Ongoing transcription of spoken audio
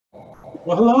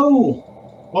Well,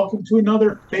 hello. Welcome to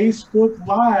another Facebook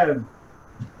Live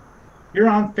here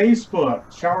on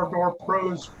Facebook, Shower Door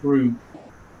Pros Group.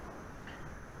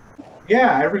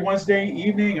 Yeah, every Wednesday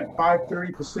evening at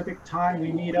 5:30 Pacific time,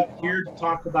 we meet up here to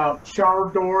talk about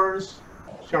shower doors,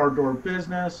 shower door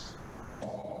business,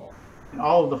 and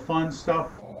all of the fun stuff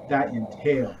that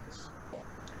entails.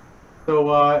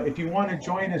 So if you want to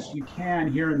join us, you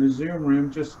can here in the Zoom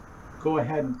room. Just go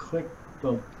ahead and click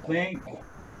the link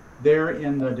there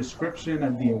in the description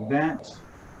of the event,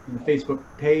 in the Facebook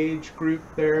page, group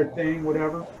there, thing,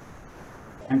 whatever.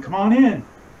 And come on in.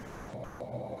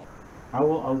 I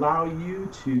will allow you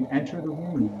to enter the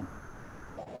room.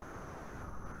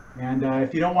 And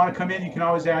if you don't want to come in, you can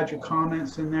always add your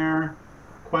comments in there,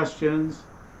 questions,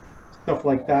 stuff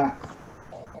like that.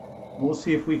 And we'll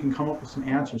see if we can come up with some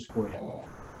answers for you.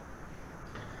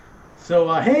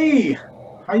 So, hey,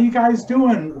 how you guys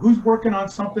doing? Who's working on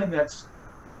something that's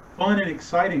fun and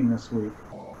exciting this week?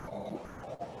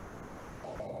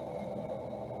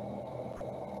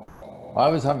 I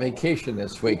was on vacation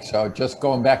this week, so just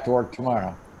going back to work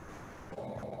tomorrow.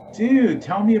 Dude,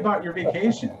 tell me about your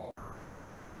vacation.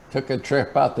 Took a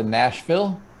trip out to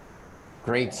Nashville,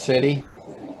 great city.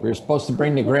 We were supposed to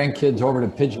bring the grandkids over to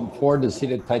Pigeon Forge to see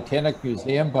the Titanic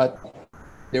Museum, but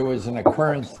there was an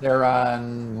occurrence there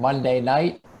on Monday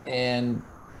night, and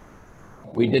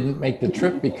we didn't make the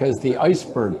trip because the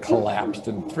iceberg collapsed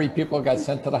and 3 people got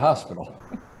sent to the hospital.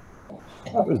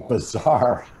 That was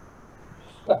bizarre.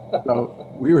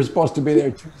 So we were supposed to be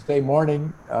there Tuesday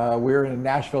morning. We were in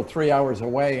Nashville 3 hours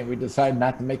away, and we decided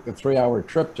not to make the 3-hour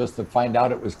trip just to find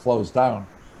out it was closed down.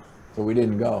 So we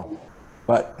didn't go,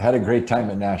 but had a great time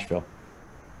in Nashville.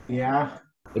 Yeah.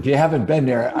 If you haven't been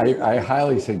there, I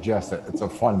highly suggest it. It's a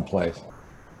fun place.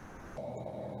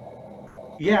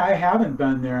 Yeah, I haven't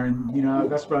been there, and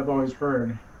that's what I've always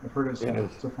heard. I've heard it's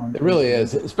a fun. It really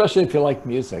is, especially if you like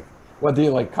music. Whether you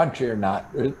like country or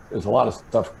not, there's a lot of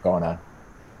stuff going on.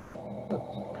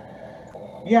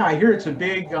 Yeah, I hear it's a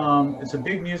big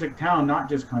music town, not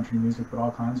just country music, but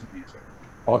all kinds of music.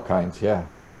 All kinds, yeah.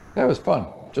 That was fun,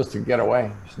 just to get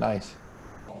away. It's nice.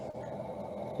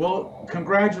 Well,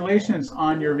 congratulations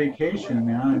on your vacation,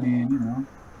 man. I mean,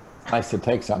 Nice to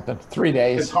take something. 3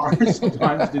 days. it's hard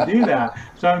sometimes to do that.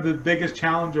 Sometimes the biggest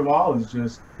challenge of all is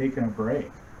just taking a break.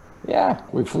 Yeah,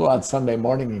 we flew out Sunday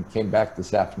morning and came back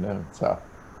this afternoon. So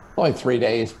only 3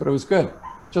 days, but it was good.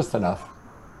 Just enough.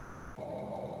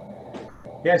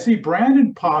 Yeah, see,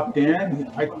 Brandon popped in.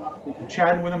 I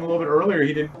chatted with him a little bit earlier.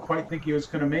 He didn't quite think he was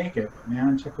going to make it.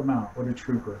 Man, check him out. What a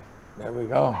trooper. There we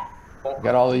go.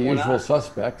 Got all the usual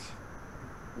suspects.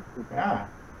 Yeah.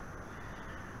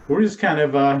 We're just kind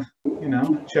of,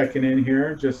 checking in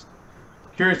here. Just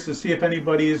curious to see if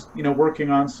anybody's, working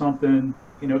on something,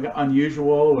 unusual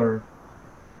or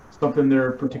something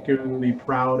they're particularly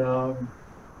proud of,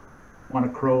 want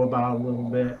to crow about a little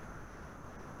bit.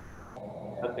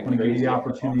 I want to give you the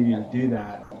opportunity to do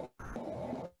that.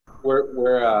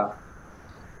 We're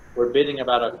bidding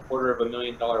about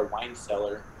 $250,000 wine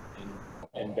cellar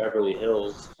in Beverly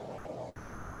Hills,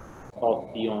 called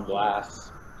Steel and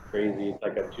Glass. Crazy. It's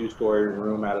like a 2-story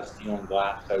room out of steel and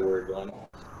glass that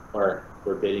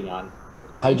we're bidding on.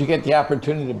 How'd you get the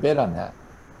opportunity to bid on that?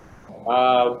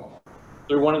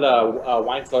 Through one of the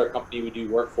wine cellar company we do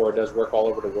work for. It does work all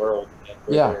over the world, and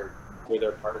we're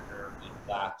their partner in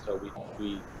that. So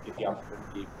we get the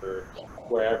opportunity for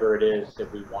wherever it is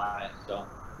if we want it. So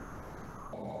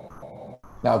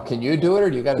now, can you do it, or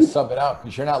do you got to sub it out?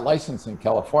 Because you're not licensed in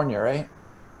California, right?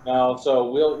 No,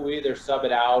 so we either sub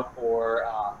it out or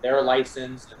they're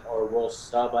licensed, or we'll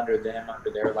sub under them under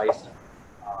their license.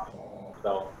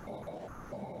 So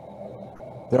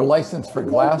they're licensed for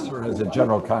glass, or as a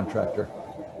general contractor?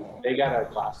 They got a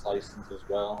glass license as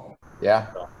well.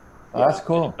 Yeah, so, oh, that's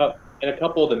cool. In a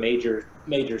couple of the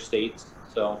major states.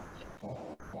 So,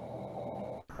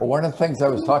 well, one of the things I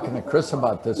was talking to Chris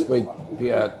about this week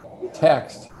via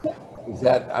text is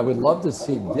that I would love to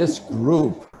see this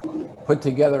group put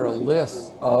together a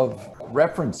list of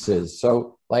references.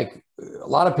 So like a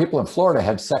lot of people in Florida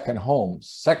have second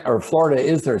homes, or Florida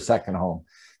is their second home.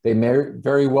 They may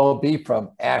very well be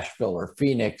from Asheville or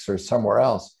Phoenix or somewhere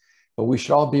else, but we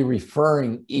should all be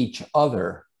referring each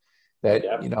other that,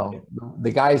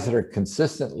 the guys that are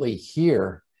consistently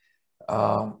here,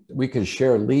 we could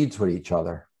share leads with each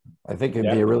other. I think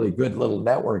it'd be a really good little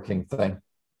networking thing.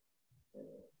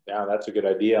 Yeah, that's a good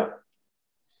idea.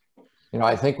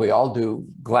 I think we all do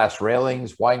glass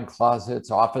railings, wine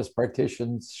closets, office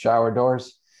partitions, shower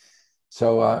doors.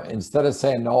 So instead of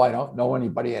saying, no, I don't know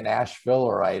anybody in Asheville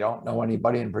or I don't know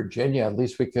anybody in Virginia, at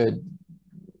least we could,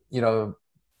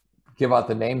 give out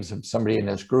the names of somebody in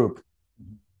this group.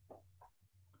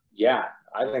 Yeah,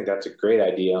 I think that's a great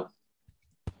idea.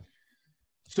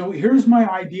 So here's my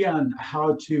idea on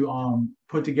how to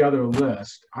put together a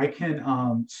list. I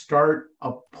can start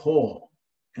a poll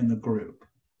in the group,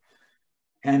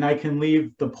 and I can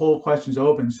leave the poll questions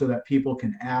open so that people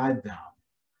can add them.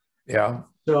 Yeah.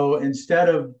 So instead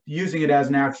of using it as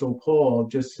an actual poll,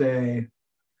 just say,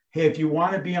 hey, if you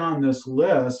want to be on this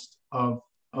list of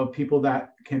people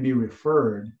that can be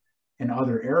referred in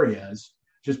other areas,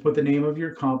 just put the name of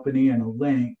your company and a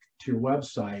link to your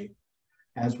website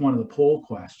as one of the poll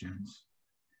questions.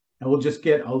 And we'll just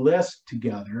get a list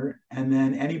together. And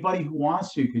then anybody who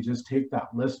wants to could just take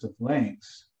that list of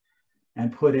links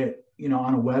and put it,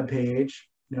 on a web page,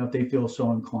 if they feel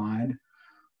so inclined.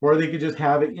 Or they could just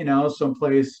have it,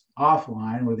 someplace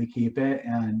offline where they keep it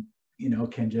and,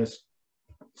 can just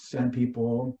send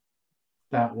people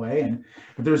that way. And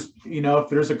if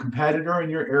there's a competitor in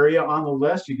your area on the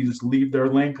list, you can just leave their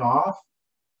link off.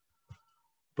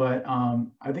 But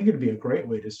I think it'd be a great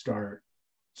way to start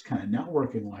just kind of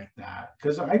networking like that.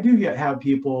 Because I do have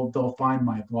people, they'll find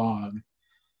my blog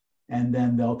and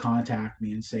then they'll contact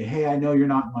me and say, hey, I know you're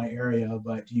not in my area,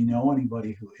 but do you know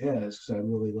anybody who is? Because I'd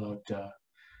really love to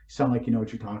sound like you know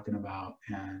what you're talking about,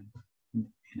 and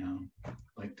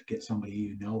like to get somebody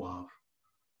you know of.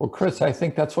 Well, Chris, I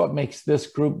think that's what makes this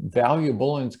group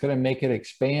valuable, and it's going to make it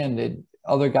expand. And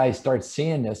other guys start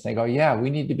seeing this, and they go, yeah, we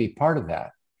need to be part of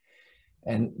that.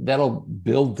 And that'll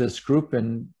build this group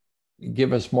and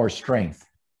give us more strength.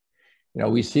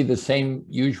 We see the same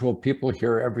usual people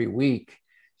here every week.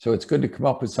 So it's good to come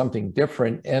up with something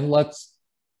different, and let's,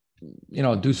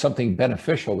 do something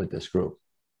beneficial with this group.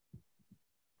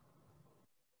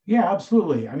 Yeah,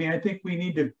 absolutely. I mean, I think we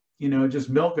need to, just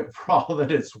milk it for all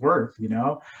that it's worth,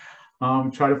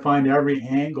 try to find every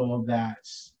angle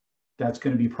that's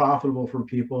going to be profitable for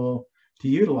people to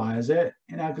utilize it,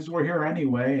 because we're here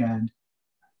anyway, and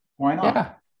why not? Yeah,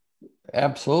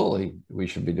 absolutely. We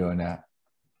should be doing that.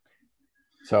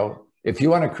 So if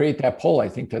you want to create that poll, I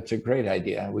think that's a great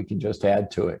idea. We can just add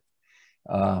to it.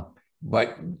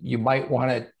 But you might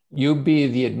want to, be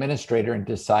the administrator and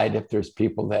decide if there's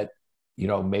people that,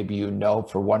 maybe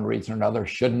for one reason or another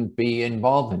shouldn't be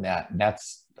involved in that. And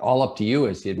that's all up to you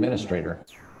as the administrator.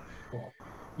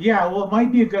 Yeah, well, it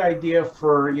might be a good idea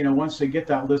for, once they get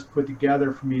that list put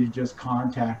together, for me to just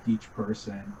contact each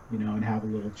person, and have a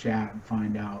little chat and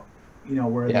find out,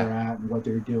 where they're at and what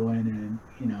they're doing.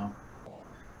 And,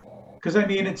 because I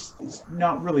mean, it's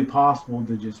not really possible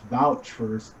to just vouch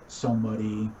for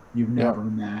somebody you've never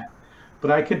met. But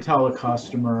I could tell a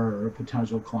customer or a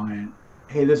potential client,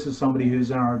 hey, this is somebody who's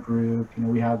in our group.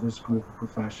 We have this group of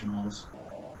professionals,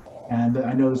 and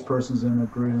I know this person's in the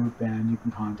group, and you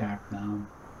can contact them.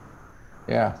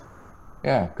 Yeah,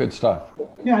 good stuff.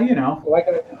 Yeah, Like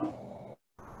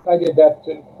I did that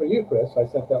for you, Chris. I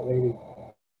sent that lady.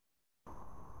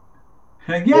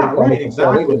 Yeah, right,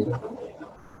 exactly.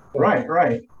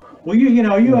 Right. Well, you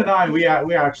and I, we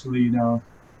actually,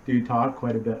 do talk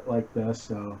quite a bit like this.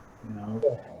 So,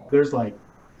 there's like,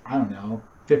 I don't know,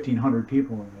 1,500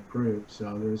 people in the group.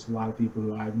 So there's a lot of people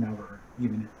who I've never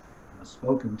even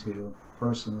spoken to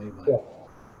personally. But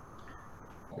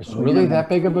it's really that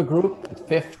big of a group?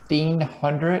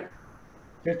 1,500?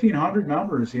 1,500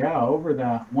 members, over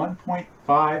that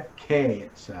 1.5K,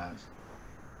 it says.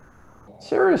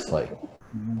 Seriously?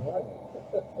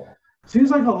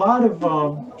 Seems like a lot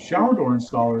of shower door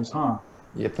installers, huh?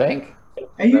 You think?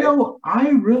 And I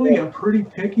really am pretty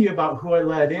picky about who I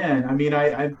let in. I mean,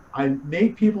 I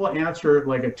make people answer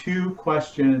like a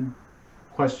 2-question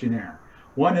questionnaire.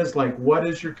 One is like, what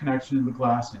is your connection to the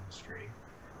glass industry?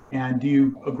 And do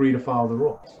you agree to follow the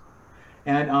rules?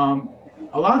 And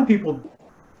a lot of people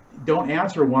don't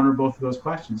answer one or both of those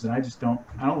questions, and I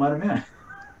don't let them in.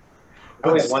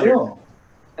 But still.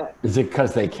 Is it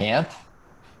because they can't?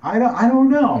 I don't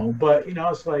know, but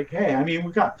it's like, hey, I mean,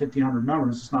 we've got 1,500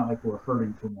 members. It's not like we're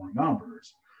hurting for more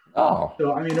numbers. Oh.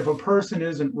 So, I mean, if a person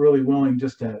isn't really willing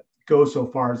just to go so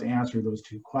far as answer those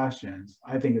 2 questions,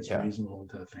 I think it's reasonable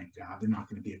to think, they're not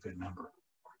going to be a good number.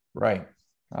 Right.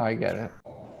 I get it.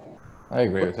 I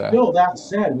agree with that. Still, that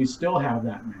said, we still have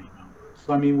that many numbers.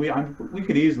 So, I mean, we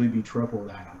could easily be triple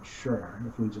that, I'm sure,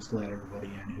 if we just let everybody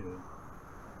in who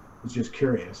was just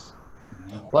curious.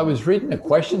 Well, I was reading the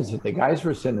questions that the guys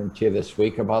were sending to you this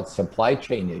week about supply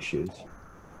chain issues.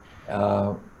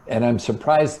 And I'm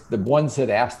surprised the ones that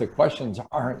asked the questions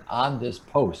aren't on this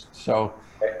post. So,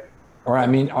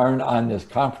 aren't on this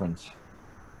conference.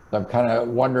 So I'm kind of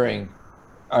wondering,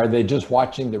 are they just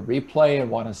watching the replay and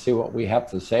want to see what we have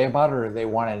to say about it, or do they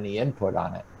want any input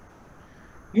on it?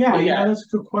 Yeah, But yeah, that's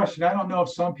a good question. I don't know if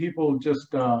some people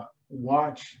just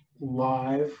watch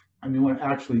live. I mean, when it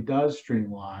actually does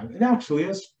stream live, it actually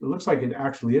is. It looks like it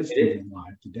actually is it is. streaming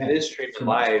live It today. is streaming So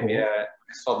that's live. cool. Yeah,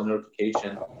 I saw the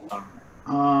notification. Um,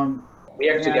 Um, we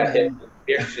actually got hit. and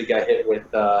We actually got hit with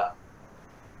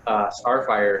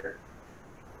Starfire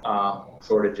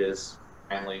shortages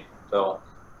finally. So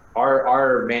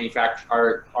our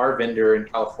manufacturer, our vendor in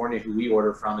California who we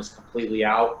order from is completely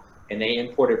out, and they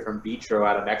imported from Vitro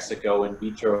out of Mexico, and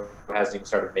Vitro hasn't even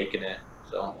started making it.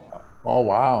 So Oh,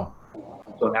 wow.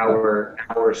 now we're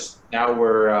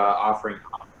offering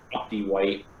Opti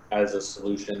White as a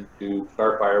solution to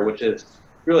Starfire, which is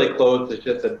really close. It's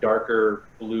just a darker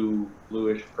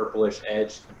bluish, purplish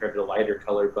edge compared to the lighter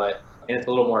color, and it's a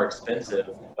little more expensive,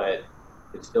 but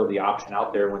it's still the option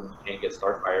out there when you can't get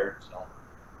Starfire. So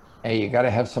Hey, you got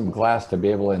to have some glass to be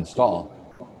able to install.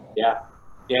 yeah,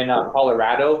 in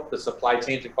Colorado, the supply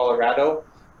chain to Colorado,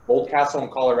 Oldcastle in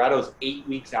Colorado is 8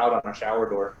 weeks out on a shower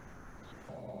door.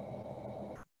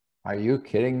 Are you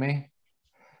kidding me?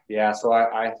 Yeah, so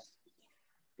I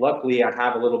luckily I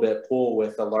have a little bit of pull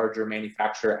with a larger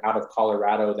manufacturer out of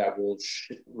Colorado that will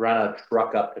run a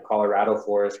truck up to Colorado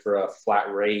for us for a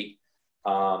flat rate.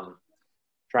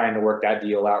 Trying to work that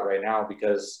deal out right now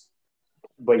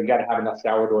but you got to have enough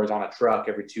shower doors on a truck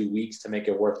every 2 weeks to make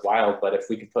it worthwhile. But if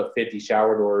we can put 50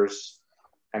 shower doors,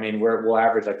 I mean, we'll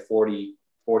average like 40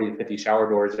 to 50 shower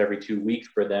doors every 2 weeks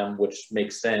for them, which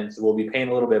makes sense. We'll be paying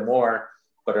a little bit more,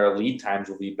 but our lead times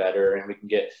will be better. And we can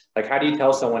get, like, how do you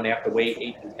tell someone they have to wait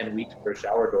 8 to 10 weeks for a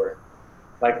shower door?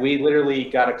 Like, we literally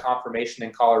got a confirmation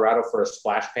in Colorado for a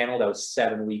splash panel that was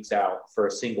 7 weeks out for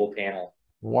a single panel.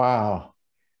 Wow.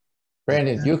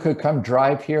 Brandon, you could come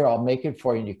drive here. I'll make it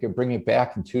for you. And you could bring it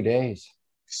back in 2 days.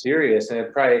 Serious. And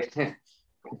it probably,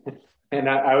 and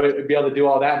I would be able to do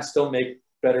all that and still make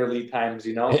better lead times,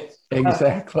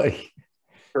 Exactly.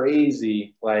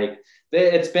 Crazy. Like,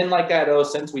 it's been like that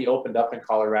since we opened up in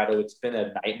Colorado. It's been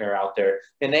a nightmare out there.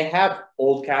 And they have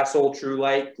Oldcastle, True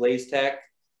Light, Glaze Tech,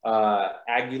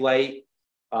 Agulite,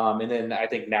 and then I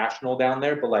think National down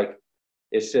there. But like,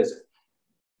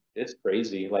 it's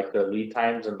crazy. Like the lead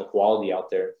times and the quality out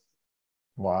there.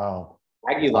 Wow.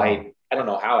 Agulite, wow. I don't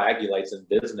know how Agulite's in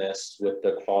business with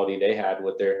the quality they had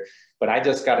but I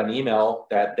just got an email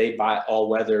that they buy all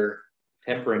weather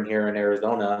tempering here in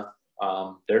Arizona,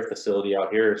 their facility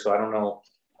out here. So I don't know.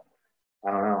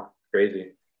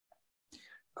 Crazy.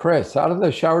 Chris, out of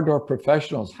the shower door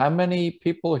professionals, how many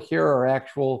people here are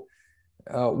actual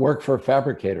work for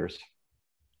fabricators?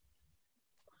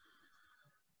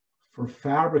 For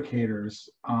fabricators,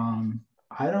 I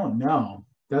don't know.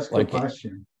 That's a good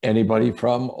question. Anybody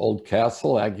from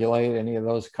Oldcastle, Agulite, any of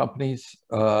those companies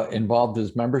involved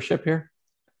as membership here?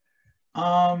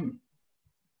 I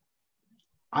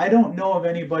don't know of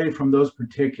anybody from those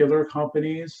particular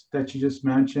companies that you just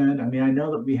mentioned. I mean, I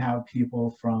know that we have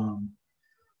people from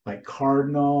like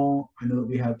Cardinal. I know that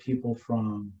we have people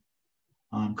from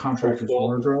Contractors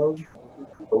Wardrobe.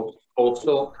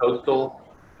 Coastal.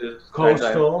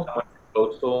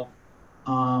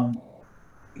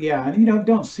 Yeah, and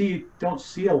don't see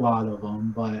a lot of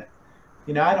them, but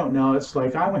I don't know. It's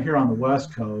like I'm here on the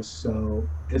West Coast, so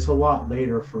it's a lot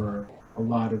later for a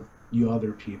lot of you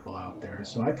other people out there.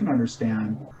 So I can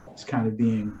understand it's kind of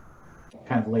being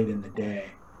kind of late in the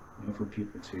day, for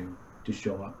people to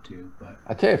show up to. But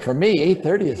I tell you, for me,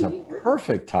 8:30 is a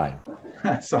perfect time.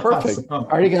 That's perfect. Awesome.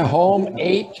 Already get home,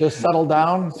 8, just settle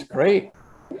down. It's great.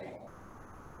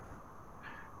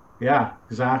 Yeah,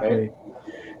 exactly.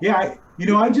 Yeah,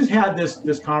 I just had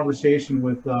this conversation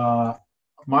with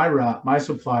my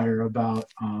supplier about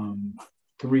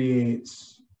 3/8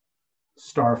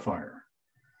 Starfire,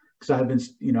 because I've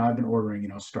been ordering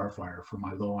Starfire for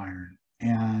my low iron,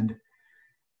 and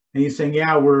he's saying,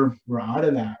 yeah, we're out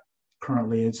of that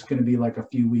currently. It's going to be like a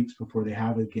few weeks before they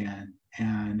have it again,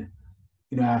 and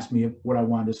asked me what I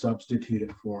wanted to substitute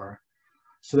it for.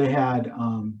 So they had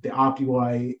the Opti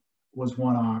White was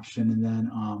one option, and then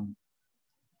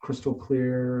Crystal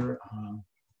Clear.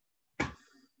 I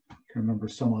can't remember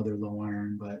some other low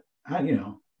iron, but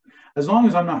as long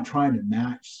as I'm not trying to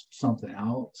match something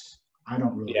else, I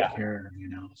don't really care.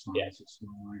 As long as it's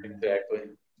low iron. Exactly.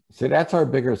 See, that's our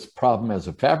biggest problem as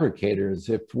a fabricator is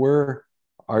if we're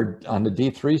on the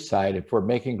D3 side, if we're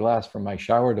making glass for my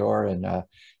shower door and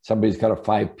somebody's got a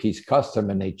 5-piece custom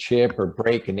and they chip or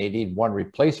break and they need one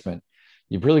replacement,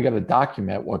 you've really got to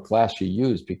document what glass you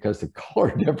use because the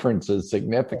color difference is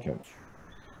significant.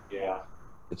 Yeah.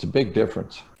 It's a big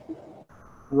difference.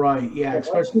 Right. Yeah.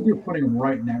 Especially if you're putting them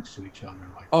right next to each other.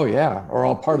 Oh, yeah. Or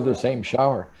all part of the same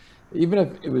shower. Even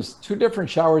if it was two different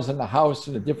showers in the house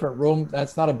in a different room,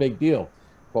 that's not a big deal.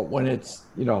 But when it's,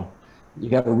 you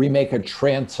got to remake a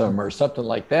transom or something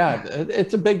like that,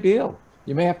 it's a big deal.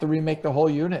 You may have to remake the whole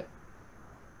unit.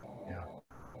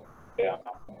 Yeah.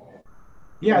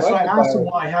 Yeah, I'd so like I to asked him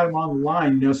buy- while I had him on the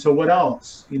line, so what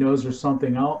else? Is there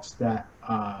something else that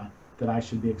that I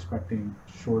should be expecting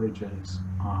shortages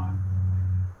on?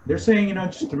 They're saying,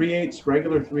 just 3/8,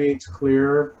 regular 3/8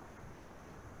 clear,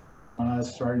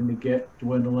 starting to get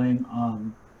dwindling.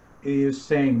 He is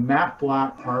saying matte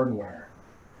black hardware.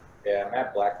 Yeah,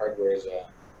 matte black hardware is a.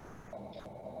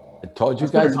 I told you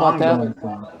That's been guys an about ongoing that.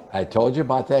 thing. I told you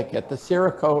about that. Get the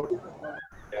Cerakote.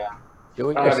 Yeah.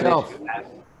 Do it I don't have an yourself. issue with that.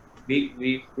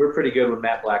 We're pretty good with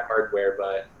matte black hardware,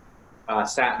 but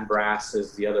satin brass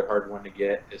is the other hard one to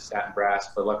get. Is satin brass,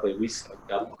 but luckily we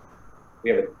sucked up. We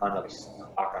have a ton of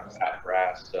stock on satin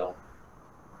brass, so.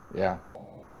 Yeah.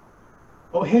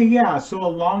 Oh, hey, yeah. So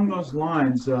along those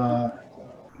lines, my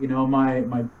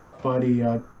buddy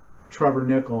Trevor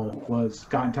Nickel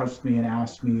got in touch with me and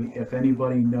asked me if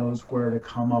anybody knows where to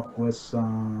come up with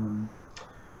some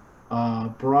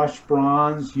brush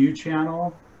bronze U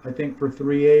channel. I think for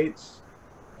 3/8.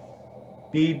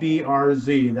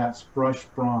 BBRZ. That's brush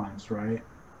bronze, right?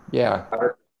 Yeah.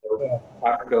 Powder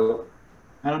coat.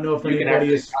 I don't know if You can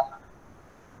anybody actually is.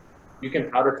 You can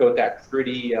powder coat that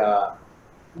pretty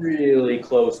really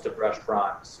close to brush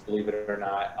bronze, believe it or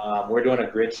not. We're doing a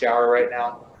grid shower right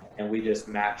now, and we just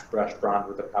match brush bronze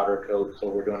with a powder coat, so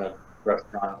we're doing a brush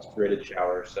bronze gridded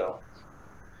shower. So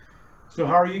So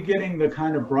how are you getting the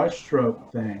kind of brush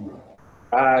stroke thing?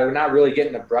 we're not really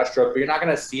getting the brush stroke, but you're not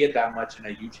going to see it that much in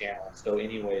a U channel. So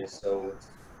anyways, it's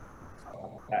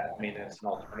an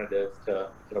alternative to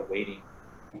waiting.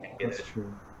 That's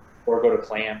true. Or go to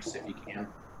clamps if you can.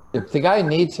 If the guy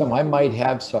needs some, I might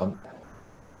have some.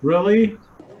 Really?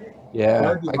 Yeah.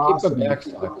 That'd be I awesome. keep a back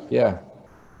stock. Yeah.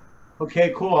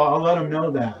 Okay, cool. I'll let him know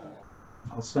that.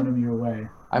 I'll send him your way.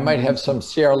 I might have some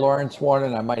Sierra Lawrence one,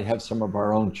 and I might have some of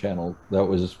our own channel that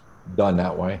was done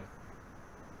that way.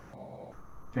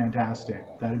 Fantastic.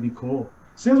 That'd be cool.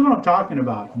 See, that's what I'm talking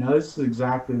about. This is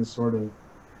exactly the sort of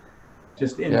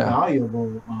just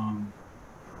invaluable,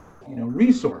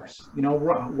 resource.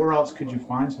 Where else could you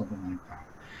find something like that?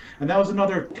 And that was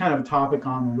another kind of topic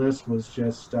on the list, was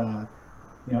just,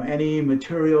 any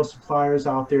material suppliers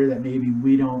out there that maybe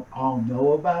we don't all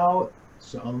know about.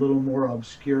 So a little more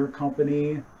obscure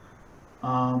company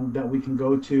that we can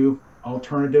go to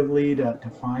alternatively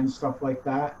to find stuff like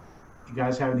that. You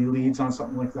guys have any leads on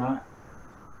something like that?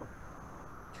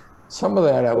 Some of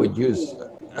that I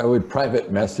would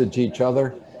private message each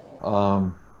other.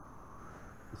 Some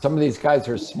of these guys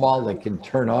are small, they can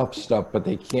turn off stuff, but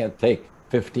they can't take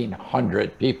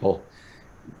 1,500 people.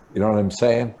 You know what I'm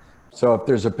saying? So if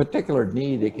there's a particular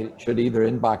need, it should either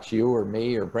inbox you or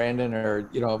me or Brandon or,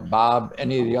 Bob,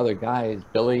 any of the other guys,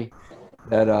 Billy,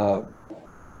 that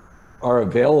are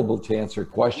available to answer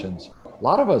questions. A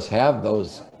lot of us have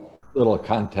those little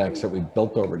contacts that we've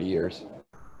built over the years.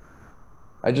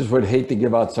 I just would hate to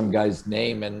give out some guy's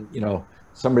name and,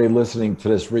 somebody listening to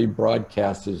this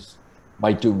rebroadcast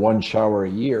might do one shower a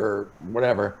year or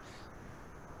whatever.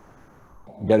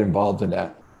 Get involved in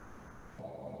that.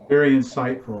 Very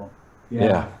insightful.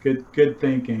 Yeah. Good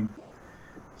thinking.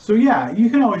 So yeah, you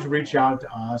can always reach out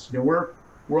to us. We're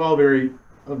all very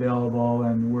available,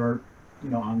 and we're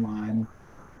online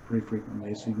pretty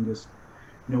frequently. So you can just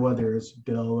whether it's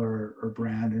Bill or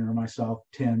Brandon or myself,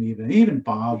 Tim, even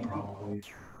Bob, probably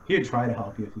he'd try to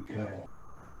help you if he could.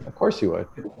 Of course he would.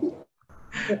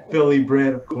 Billy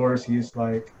Britt, of course, he's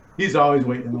always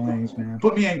waiting in the wings, man.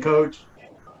 Put me in, coach.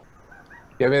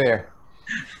 Get me there.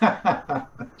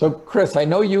 So, Chris, I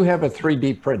know you have a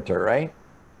 3D printer, right?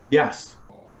 Yes.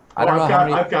 I don't know how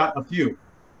many. I've got a few.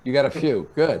 You got a few.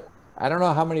 Good. I don't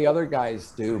know how many other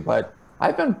guys do, but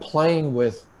I've been playing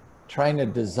with trying to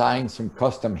design some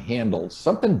custom handles,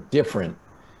 something different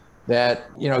that,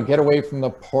 get away from the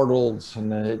portals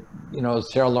and the,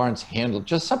 Sarah Lawrence handle,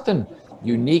 just something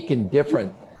unique and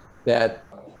different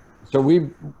so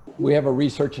we have a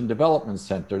research and development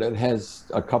center that has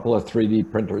a couple of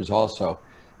 3D printers also.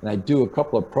 And I do a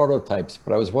couple of prototypes,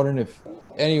 but I was wondering if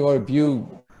any of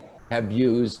you have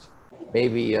used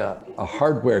maybe a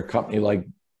hardware company like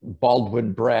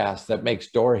Baldwin Brass that makes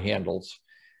door handles,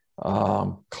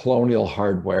 Colonial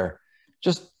Hardware,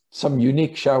 just some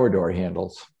unique shower door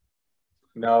handles.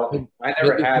 No, I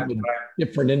never have.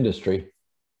 Different industry.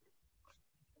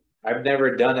 I've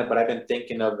never done it, but I've been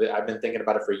thinking of it. I've been thinking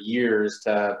about it for years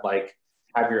to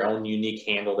have your own unique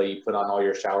handle that you put on all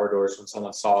your shower doors. When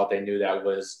someone saw it, they knew that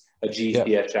was a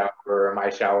GCS shower or my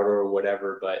shower door or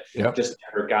whatever, but just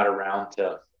never got around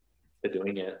to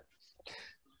doing it.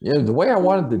 Yeah, the way I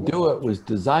wanted to do it was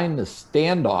design the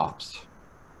standoffs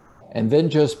and then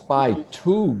just buy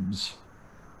tubes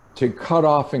to cut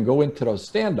off and go into those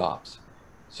standoffs.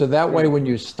 So that way, when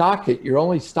you stock it, you're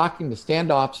only stocking the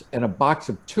standoffs and a box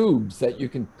of tubes that you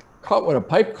can cut with a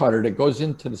pipe cutter that goes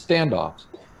into the standoffs.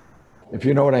 If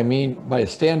you know what I mean by a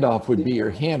standoff would be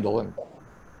your handle,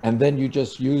 and then you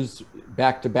just use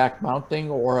back-to-back mounting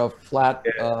or a flat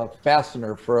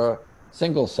fastener for a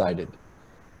single-sided.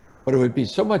 But it would be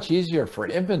so much easier for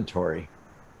inventory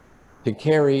to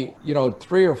carry,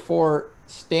 3 or 4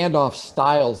 standoff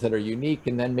styles that are unique,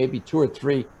 and then maybe 2 or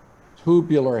 3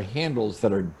 tubular handles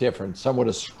that are different, some with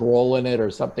a scroll in it or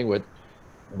something with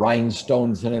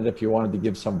rhinestones in it if you wanted to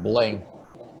give some bling.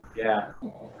 Yeah.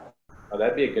 Oh,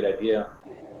 that'd be a good idea.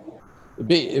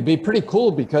 It'd be pretty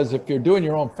cool, because if you're doing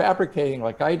your own fabricating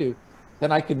like I do,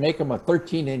 then I could make them a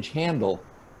 13-inch handle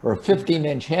or a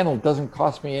 15-inch handle. It doesn't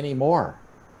cost me any more.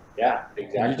 Yeah,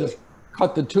 exactly. And you just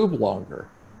cut the tube longer.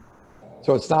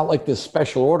 So it's not like this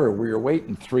special order where you're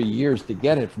waiting 3 years to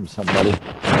get it from somebody.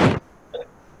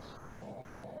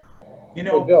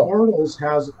 Portals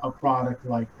has a product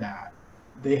like that.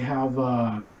 They have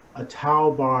a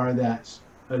towel bar that's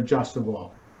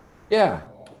adjustable. Yeah,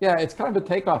 it's kind of a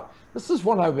takeoff. This is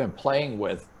one I've been playing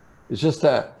with. It's just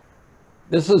that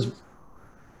this is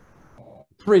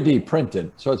 3D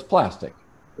printed, so it's plastic.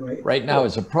 Right now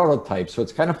it's a prototype, so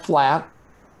it's kind of flat.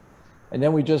 And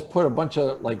then we just put a bunch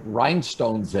of like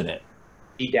rhinestones in it.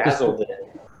 Bedazzled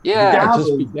it. Yeah,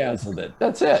 just bedazzled it.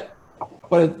 That's it.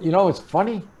 But it's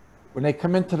funny. When they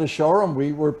come into the showroom,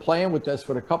 we were playing with this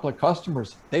with a couple of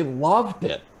customers. They loved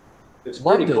it. It's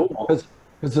pretty cool.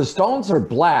 Because the stones are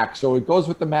black, so it goes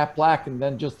with the matte black and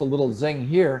then just a little zing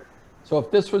here. So if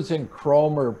this was in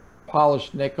chrome or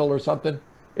polished nickel or something,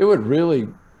 it would really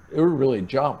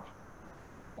jump.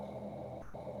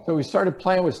 So we started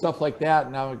playing with stuff like that.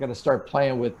 And now we're going to start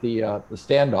playing with the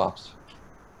standoffs.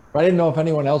 But I didn't know if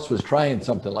anyone else was trying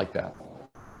something like that.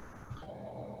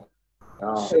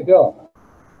 Hey, Bill.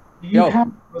 Do you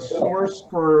have a source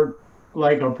for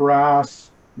like a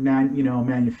brass,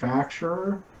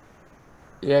 manufacturer?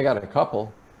 Yeah, I got a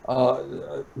couple.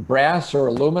 Brass or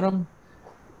aluminum,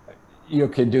 you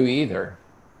can do either.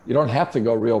 You don't have to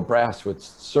go real brass with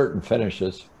certain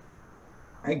finishes.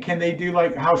 And can they do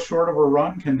how short of a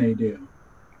run can they do?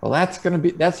 Well,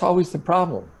 that's always the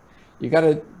problem. You got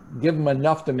to give them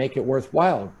enough to make it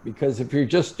worthwhile, because if you're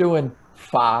just doing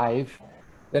 5,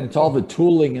 then it's all the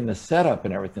tooling and the setup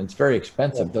and everything. It's very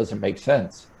expensive, doesn't make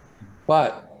sense.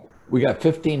 But we got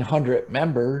 1,500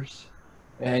 members,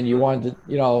 and you wanted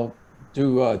to,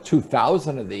 do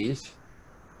 2,000 of these,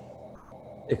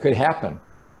 it could happen.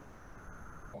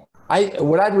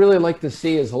 What I'd really like to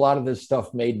see is a lot of this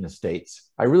stuff made in the States.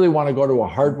 I really want to go to a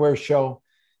hardware show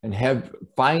and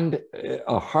find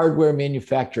a hardware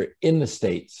manufacturer in the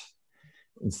States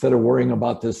instead of worrying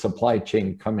about this supply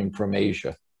chain coming from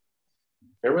Asia.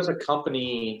 There was a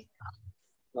company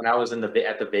when I was at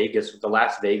the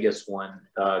Las Vegas one,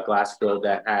 Glassville,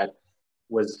 that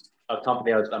was a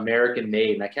company that was American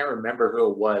made, and I can't remember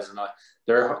who it was. And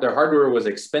their hardware was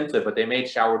expensive, but they made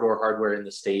shower door hardware in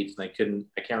the States, and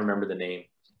I can't remember the name.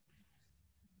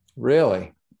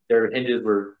 Really? The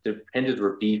hinges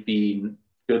were beefy,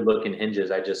 good looking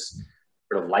hinges.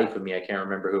 For the life of me, I can't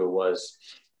remember who it was.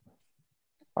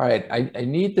 All right, I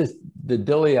need the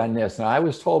dilly on this. And I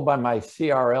was told by my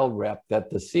CRL rep that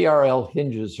the CRL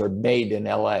hinges are made in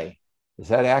LA. Is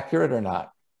that accurate or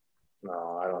not?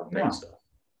 No, I don't think so.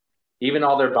 Even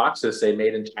all their boxes say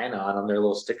made in China on them. Their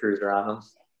little stickers are on them.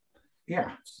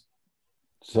 Yeah.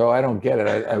 So I don't get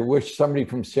it. I wish somebody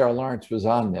from Sarah Lawrence was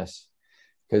on this,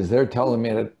 because they're telling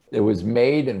me that it was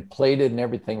made and plated and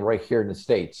everything right here in the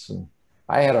States. And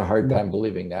I had a hard time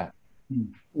believing that.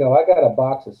 No, I got a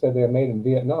box that said they're made in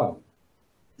Vietnam.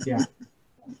 Yeah.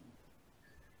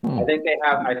 I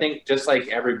think just like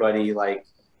everybody,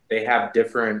 they have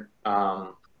different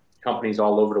companies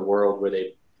all over the world where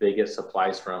they get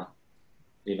supplies from,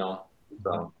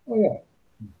 So. Oh,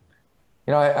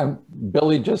 yeah.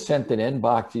 Billy just sent an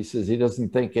inbox. He says he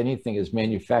doesn't think anything is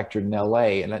manufactured in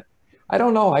LA. And I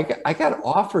don't know. I got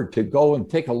offered to go and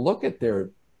take a look at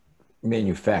their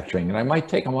manufacturing, and I might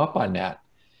take them up on that,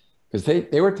 because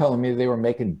they were telling me they were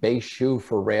making base shoe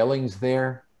for railings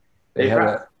there.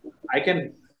 I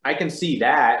can see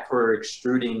that for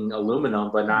extruding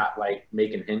aluminum, but not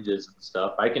making hinges and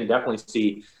stuff. I can definitely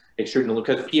see extruding,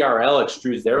 because PRL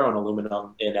extrudes their own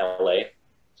aluminum in LA.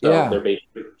 So they're base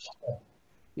shoes.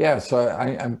 Yeah, so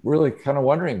I'm really kind of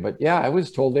wondering, but yeah, I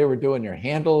was told they were doing your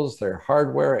handles, their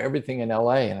hardware, everything in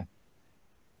LA. And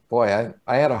boy,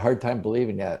 I had a hard time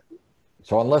believing that.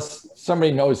 So unless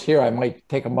somebody knows here, I might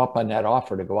take them up on that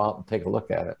offer to go out and take a look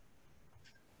at it.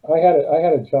 I had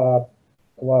a job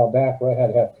a while back where I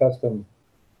had to have custom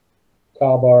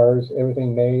towel bars,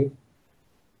 everything made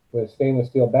with stainless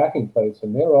steel backing plates,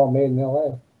 and they were all made in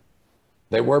LA.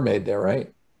 They were made there,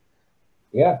 right?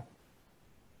 Yeah.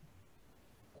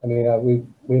 I mean,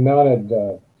 we mounted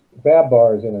grab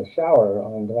bars in a shower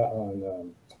on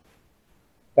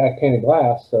back painted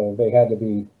glass, so they had to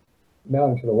be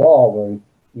mounted to the wall where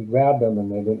you grabbed them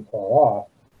and they didn't fall off.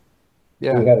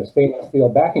 Yeah. We had a stainless steel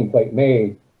backing plate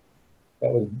made that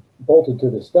was bolted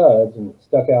to the studs and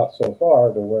stuck out so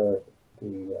far to where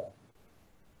the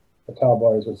towel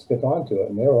bars would stick onto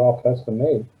it, and they were all custom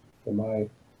made to my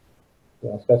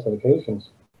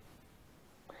specifications.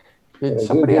 Did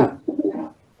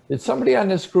somebody on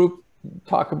this group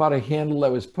talk about a handle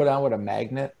that was put on with a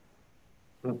magnet?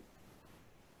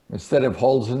 Instead of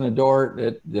holes in the door,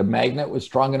 the magnet was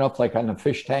strong enough, like on the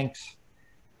fish tanks,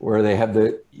 where they have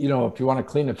the, if you want to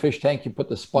clean a fish tank, you put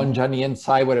the sponge on the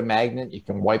inside with a magnet, you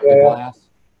can wipe the glass.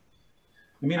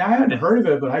 I mean, I hadn't heard of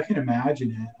it, but I can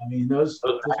imagine it. I mean, those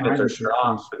magnets are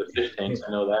strong for the fish tanks.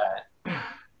 I know that.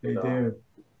 They do.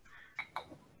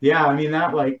 Yeah, I mean,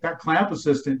 that clamp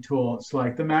assistant tool, it's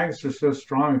like the magnets are so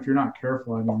strong, if you're not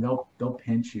careful, I mean, they'll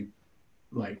pinch you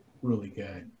like really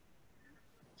good.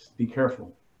 Just be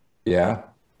careful. Yeah.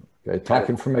 Okay.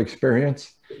 Talking from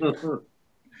experience.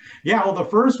 Yeah, well, the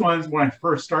first ones, when I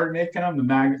first started making them, the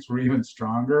magnets were even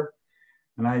stronger.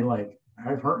 And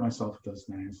I've hurt myself with those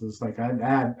things. It's like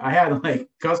I had like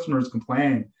customers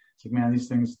complain. It's like, man, these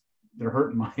things, they're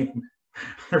hurting my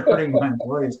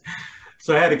employees.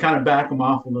 So I had to kind of back them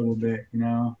off a little bit,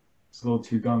 It's a little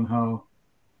too gung-ho.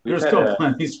 They're still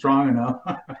plenty strong enough.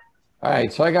 All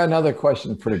right, so I got another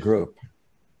question for the group.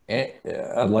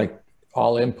 I'd like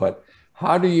all input.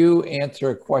 How do you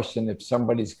answer a question if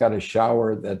somebody's got a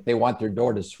shower that they want their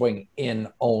door to swing in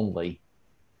only?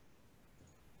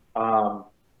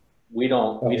 We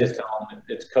just tell them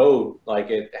it's code.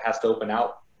 Like it has to open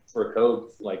out for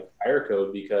code, like fire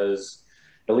code, because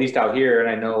at least out here, and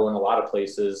I know in a lot of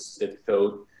places it's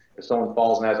code. If someone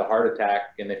falls and has a heart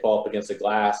attack and they fall up against the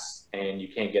glass and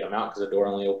you can't get them out because the door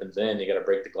only opens in, you got to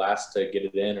break the glass to get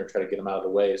it in or try to get them out of the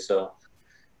way. So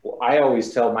I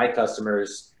always tell my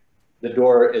customers the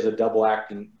door is a double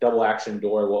action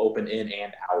door, will open in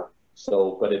and out.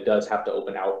 So, but it does have to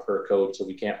open out per code, so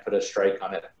we can't put a strike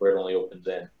on it where it only opens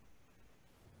in.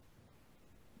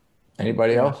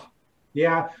 Anybody else?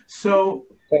 Yeah. So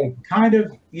kind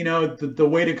of, the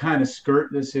way to kind of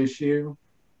skirt this issue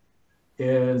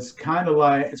is it's kind of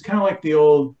like the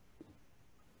old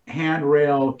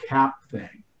handrail cap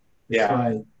thing. It's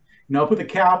like, put the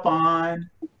cap on,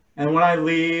 and when I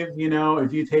leave,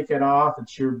 if you take it off,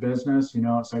 it's your business.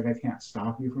 It's like I can't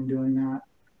stop you from doing that.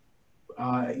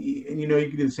 You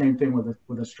can do the same thing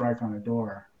with a strike on a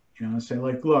door. Say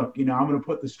like, look, I'm going to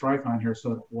put the strike on here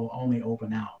so it will only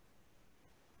open out.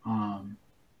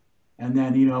 And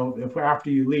then, if after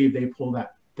you leave, they pull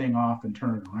that thing off and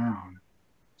turn it around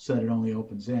so that it only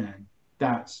opens in,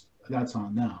 that's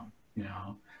on them,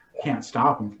 Can't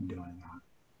stop them from doing that.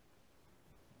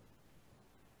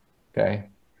 Okay.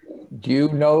 Do you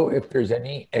know if there's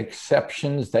any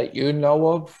exceptions that you know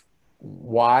of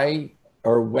why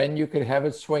or when you could have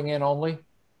it swing in only?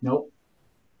 Nope.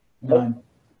 None.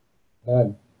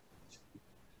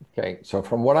 Okay. So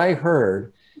from what I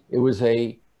heard, it was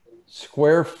a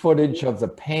square footage of the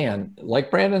pan.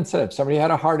 Like Brandon said, if somebody had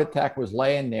a heart attack, was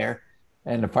laying there,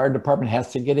 and the fire department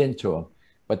has to get into them.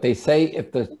 But they say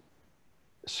if the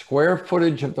square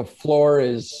footage of the floor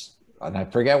is, and I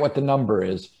forget what the number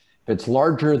is, if it's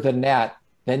larger than that,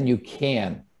 then you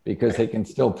can, because they can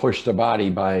still push the body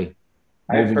by.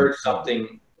 I've heard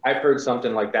something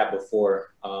like that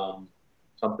before.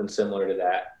 Something similar to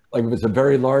that. Like if it's a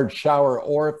very large shower,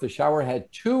 or if the shower had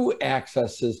two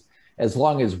accesses, as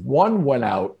long as one went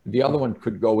out, the other one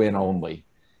could go in only.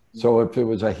 So if it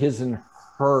was a his and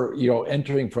her,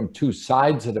 entering from two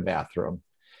sides of the bathroom.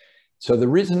 So the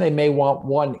reason they may want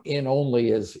one in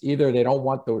only is either they don't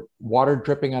want the water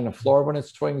dripping on the floor when it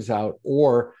swings out,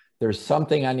 or there's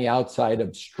something on the outside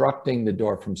obstructing the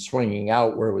door from swinging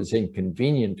out where it was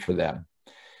inconvenient for them.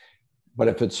 But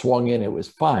if it swung in, it was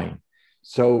fine.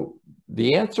 So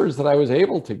the answers that I was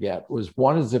able to get was,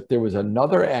 one is if there was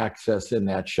another access in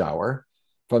that shower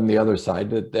from the other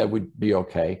side, that would be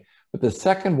okay. But the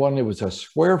second one, it was a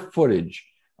square footage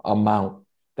amount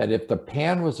that if the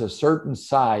pan was a certain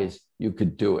size, you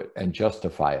could do it and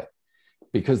justify it.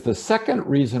 because the second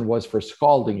reason was for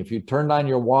scalding. If you turned on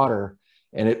your water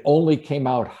and it only came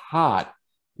out hot,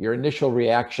 your initial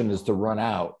reaction is to run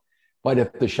out. But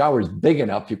if the shower is big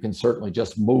enough, you can certainly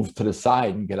just move to the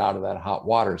side and get out of that hot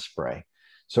water spray.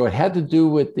 So it had to do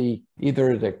with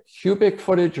either the cubic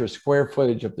footage or square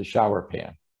footage of the shower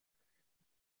pan.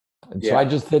 And so I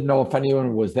just didn't know if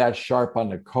anyone was that sharp on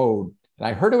the code. And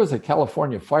I heard it was a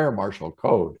California Fire Marshal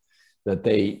code that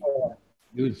they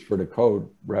used for the code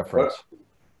reference.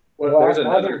 Well, there's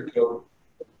another code.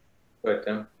 Go ahead,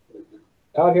 Tim.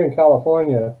 Out here in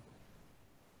California,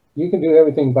 you can do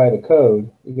everything by the code.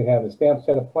 You can have a stamped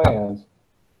set of plans,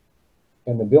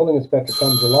 and the building inspector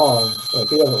comes along, and if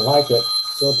he doesn't like it,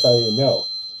 he'll tell you no.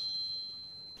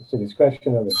 It's the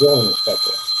discretion of the building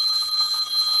inspector.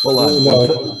 Hold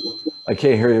on. I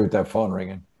can't hear you with that phone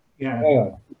ringing. Yeah. Hang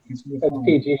on. That's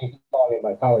PG calling me,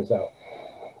 my power's out.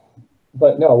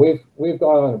 But no, we've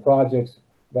gone on to projects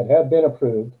that have been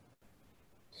approved,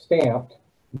 stamped,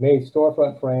 made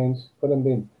storefront frames, put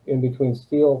them in between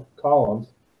steel columns.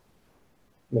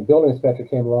 And the building inspector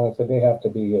came along and said they have to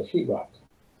be sheetrocked.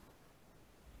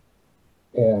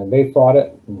 And they fought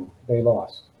it and they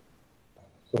lost.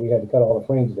 So we had to cut all the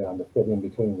frames down to fit in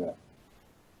between the,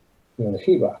 the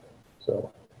sheetrock.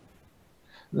 So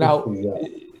now,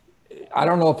 I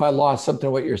don't know if I lost something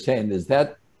of what you're saying. Is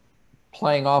that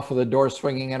playing off of the door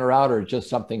swinging in or out, or just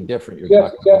something different you're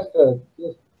talking about?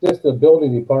 Just the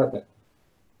building department.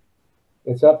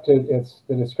 It's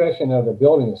the discretion of the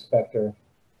building inspector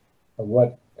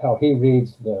of how he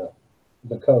reads the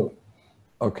code.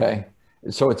 Okay.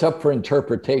 So it's up for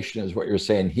interpretation is what you're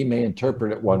saying. He may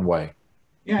interpret it one way.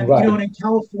 Yeah, right. And in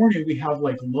California, we have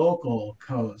like local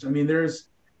codes. I mean, there's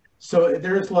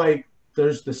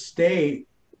the state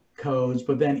codes,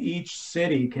 but then each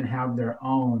city can have their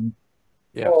own.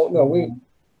 Yeah. Well, no, we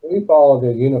follow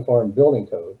the uniform building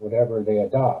code, whatever they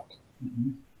adopt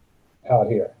out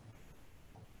here.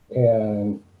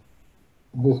 And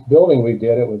this building we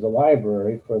did, it was a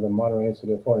library for the Monterey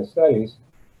Institute of Foreign Studies.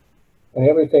 And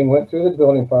everything went through the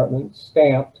building department,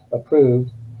 stamped,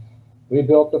 approved. We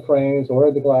built the frames,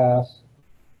 ordered the glass,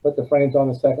 put the frames on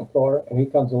the second floor, and he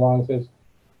comes along and says,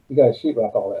 you got to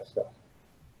sheetrock all that stuff.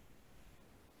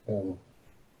 And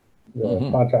the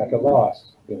contractor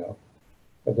lost, because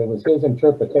it was his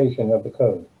interpretation of the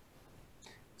code.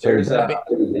 So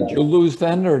did you lose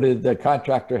then, or did the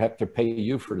contractor have to pay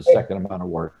you for the second amount of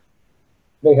work?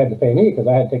 They had to pay me because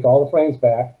I had to take all the frames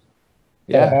back,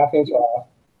 a half-inch off,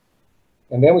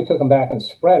 and then we took them back and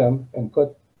spread them and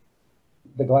put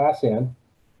the glass in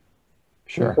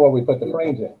before we put the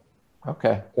frames in.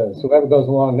 Okay. Because whoever goes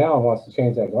along now and wants to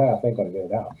change that glass ain't going to get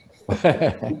it out.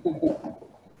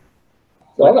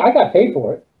 So I got paid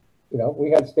for it.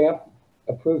 We had stamped,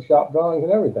 approved shop drawings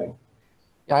and everything.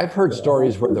 Yeah, I've heard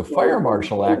stories where the fire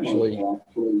marshal actually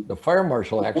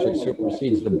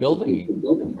supersedes the building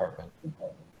department.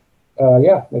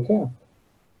 Yeah, they can.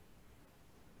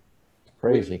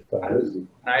 Crazy. When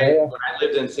I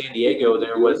lived in San Diego,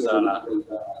 there was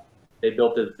they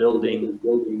built this building,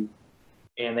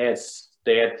 and they had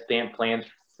stamped plans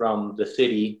from the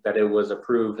city that it was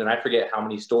approved, and I forget how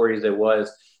many stories it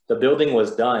was. The building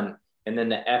was done, and then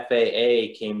the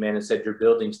FAA came in and said your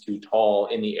building's too tall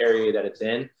in the area that it's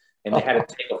in, and they had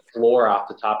to take a floor off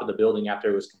the top of the building after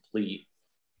it was complete.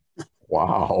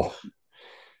 Wow.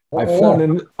 I've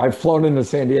flown into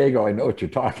San Diego. I know what you're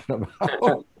talking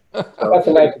about. That's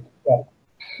a nice.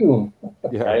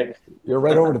 Yeah, right? You're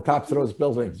right over the tops of those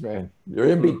buildings, man. You're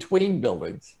in between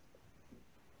buildings.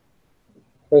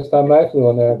 First time I flew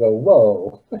in there, I go,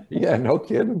 whoa. Yeah, no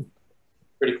kidding.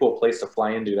 Pretty cool place to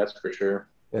fly into, that's for sure.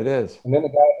 It is. And then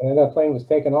the plane was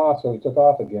taken off, so we took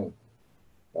off again.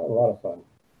 That was a lot of fun.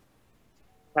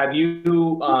 Have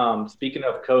you, speaking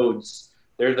of codes,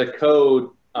 there's a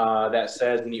code that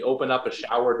says when you open up a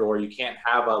shower door, you can't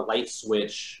have a light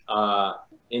switch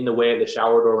in the way of the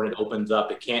shower door when it opens up.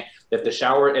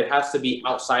 It has to be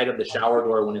outside of the shower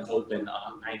door when it's open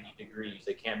 90 degrees.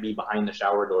 It can't be behind the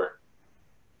shower door.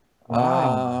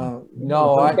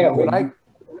 No,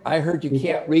 I heard you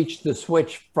can't reach the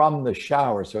switch from the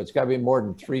shower, so it's got to be more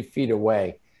than 3 feet away.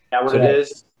 Is that what it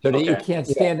is? So that you can't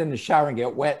stand in the shower and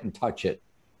get wet and touch it.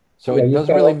 So it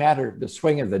doesn't really matter the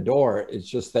swing of the door. It's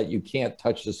just that you can't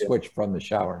touch the switch from the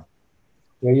shower.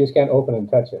 Yeah, you just can't open and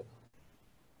touch it.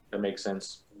 That makes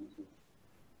sense.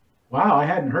 Wow, I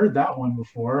hadn't heard that one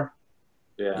before.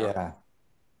 Yeah.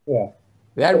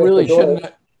 That really shouldn't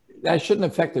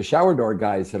affect the shower door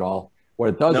guys at all. What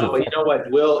it does. No, you know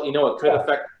what could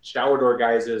affect shower door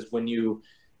guys is when you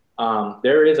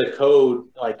There is a code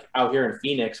like out here in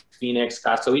Phoenix,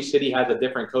 so each city has a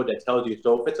different code that tells you.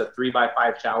 So if it's a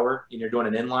 3x5 shower and you're doing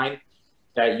an inline,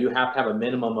 that you have to have a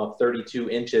minimum of 32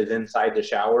 inches inside the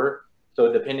shower.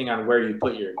 So depending on where you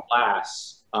put your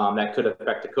glass, that could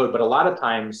affect the code. But a lot of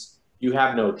times you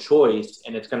have no choice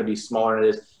and it's going to be smaller than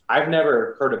it is. I've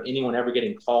never heard of anyone ever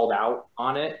getting called out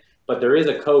on it, but there is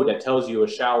a code that tells you a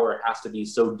shower has to be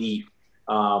so deep.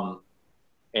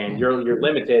 And you're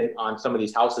limited on some of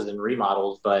these houses and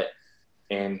remodels,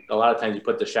 and a lot of times you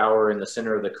put the shower in the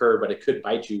center of the curb, but it could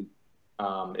bite you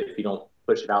if you don't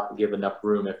push it out to give enough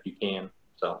room if you can.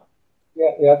 So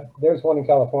yeah, there's one in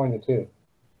California too.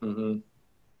 Mm-hmm.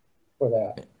 For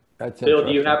that. That's Bill,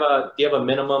 do you have a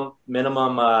minimum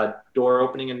door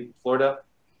opening in Florida?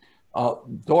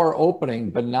 Door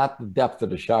opening, but not the depth of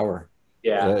the shower.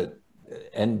 Yeah.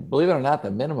 And believe it or not,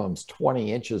 the minimum is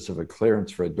 20 inches of a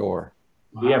clearance for a door.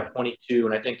 We have 22,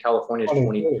 and I think California is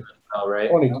 22 as well, right?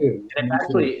 22. And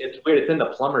it's weird. It's in the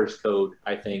plumber's code,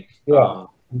 I think. Yeah.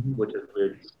 Which is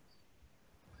weird.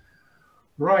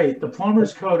 Right. The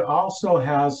plumber's code also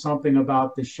has something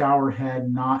about the shower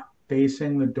head not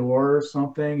facing the door or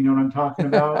something. You know what I'm talking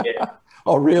about? Yeah.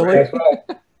 Oh, really? That's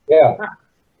right. Yeah.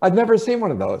 I've never seen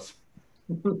one of those.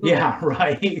 Yeah,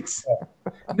 right.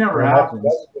 Never Yeah, happens.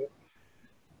 that's good.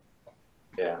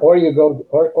 Yeah. Or you go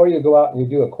out and you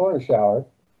do a corner shower,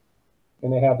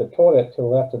 and they have the toilet to the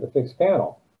left of the fixed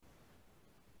panel.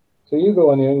 So you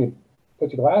go in there and you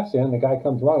put your glass in. The guy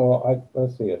comes along. Well,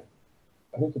 let's see it.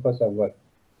 I think you're supposed to have what,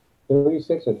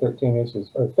 36 or 13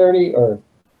 inches, or 30 or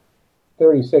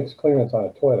 36 clearance on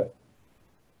a toilet.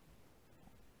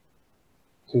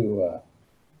 So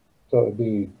it would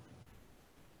be.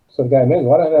 So the guy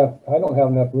mentioned, I don't have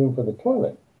enough room for the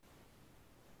toilet.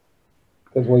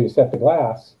 Because where you set the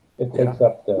glass, it takes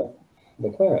up the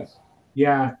clearance.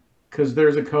 Yeah, because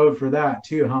there's a code for that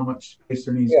too, how much space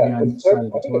there needs to be on each side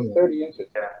of the I think toilet. it's 30 inches.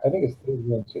 I think it's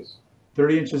 30 inches.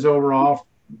 30 inches overall,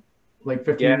 like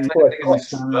 15 Yeah, inches.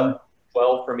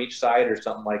 12 from each side or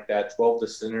something like that. 12 to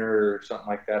center or something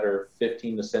like that, or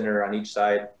 15 to center on each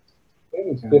side. I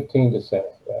think it's 15 to center.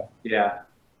 Yeah. Yeah.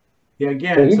 Yeah,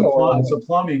 again, So it's a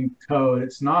plumbing code.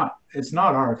 It's not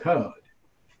our code.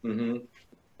 Mm-hmm.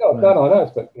 No, it's not on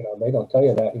us, but they don't tell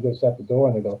you that. You go set the door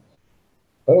and they go,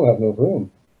 I don't have no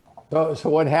room. So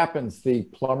what happens? The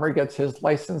plumber gets his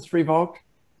license revoked?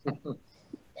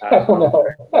 I don't know.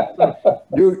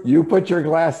 You put your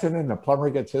glass in and the plumber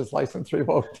gets his license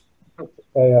revoked?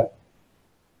 Yeah.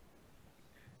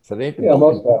 So they ain't the Yeah,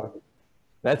 building.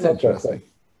 That's interesting.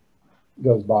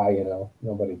 Goes by,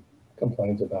 nobody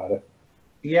complains about it.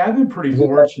 Yeah, I've been pretty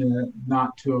fortunate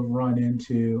not to have run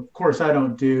into. Of course, I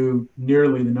don't do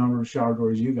nearly the number of shower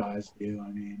doors you guys do. I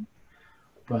mean,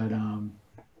 but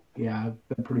yeah, I've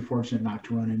been pretty fortunate not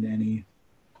to run into any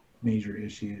major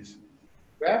issues.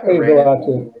 Or you go out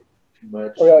to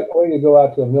or you go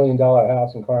out to $1 million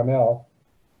house in Carmel,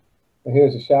 and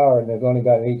here's a shower, and they've only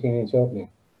got an 18-inch opening.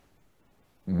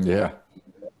 Yeah.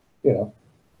 You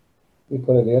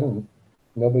put it in, and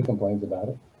nobody complains about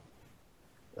it.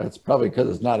 That's probably because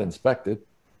it's not inspected.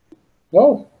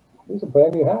 No, it's a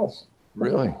brand new house.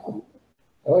 Really?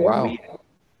 Oh yeah.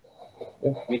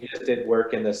 Wow. We just did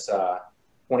work in this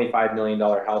 $25 million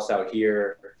house out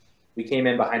here. We came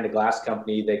in behind a glass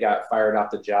company. They got fired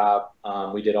off the job.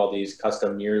 We did all these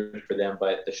custom mirrors for them,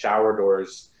 but the shower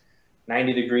doors,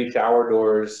 90-degree shower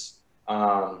doors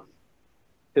to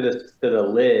the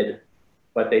lid,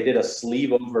 but they did a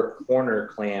sleeve over corner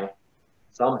clamp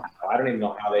somehow. I don't even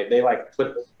know how they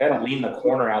had to lean the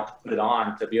corner out to put it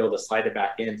on to be able to slide it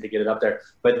back in to get it up there.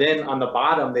 But then on the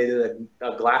bottom, they did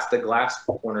a glass to glass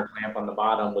corner clamp on the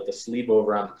bottom with a sleeve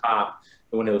over on the top.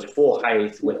 And when it was full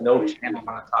height with no channel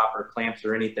on the top or clamps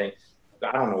or anything,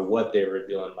 I don't know what they were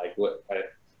doing.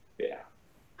 Yeah.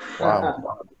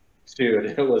 Wow. Dude,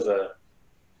 it was a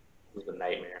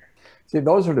nightmare. See,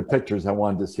 those are the pictures I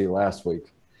wanted to see last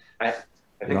week. I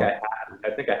think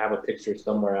I have a picture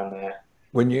somewhere on that.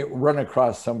 When you run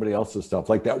across somebody else's stuff,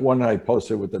 like that one that I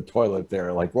posted with the toilet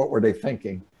there, like what were they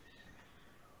thinking?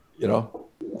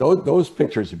 Those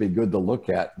pictures would be good to look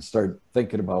at and start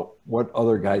thinking about what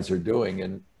other guys are doing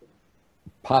and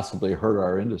possibly hurt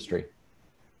our industry.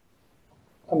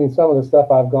 I mean, some of the stuff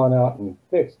I've gone out and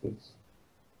fixed is.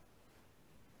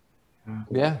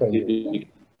 Yeah. Crazy.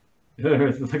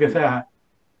 Look at that.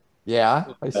 Yeah,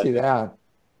 I see that.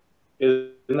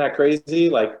 Isn't that crazy?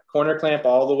 Like corner clamp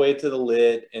all the way to the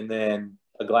lid and then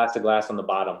a glass to glass on the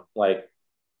bottom.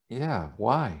 Yeah,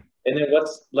 why? And then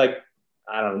what's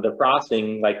I don't know, the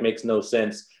frosting makes no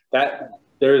sense. That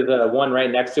there's one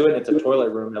right next to it. And it's a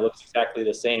toilet room that looks exactly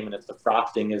the same, and it's the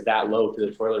frosting is that low to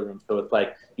the toilet room. So it's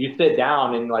like you sit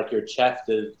down and like your chest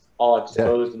is all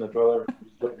exposed in the toilet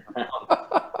room, around.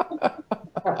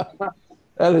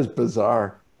 That is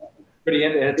bizarre. Pretty,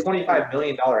 and a $25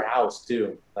 million house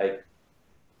too, like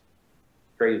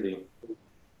crazy.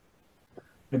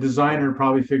 The designer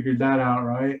probably figured that out,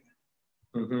 right?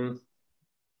 Mm-hmm.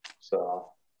 So,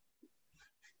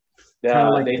 Kinda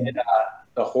like they did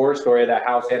the horror story of that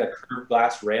house. They had a curved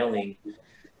glass railing,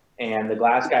 and the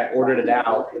glass guy ordered it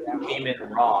out, came in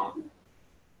wrong,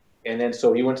 and then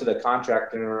so he went to the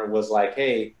contractor and was like,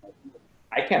 "Hey,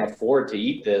 I can't afford to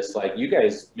eat this. Like, you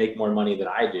guys make more money than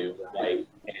I do." Like,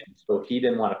 and so he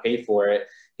didn't want to pay for it.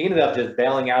 He ended up just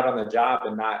bailing out on the job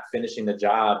and not finishing the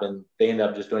job, and they ended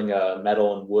up just doing a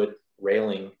metal and wood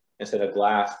railing instead of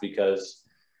glass because,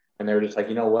 and they were just like,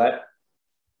 you know what?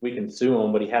 We can sue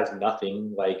him, but he has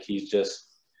nothing. Like, he's just,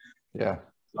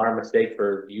 our mistake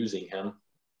for using him.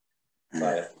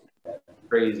 But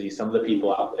crazy, some of the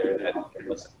people out there that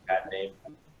listen to that name.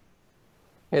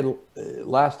 Hey,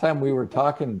 last time we were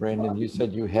talking, Brandon, you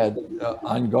said you had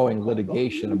ongoing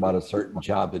litigation about a certain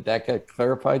job. Did that get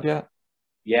clarified yet?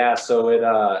 Yeah, so it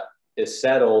is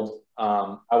settled.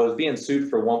 I was being sued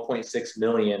for $1.6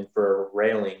 million for a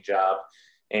railing job,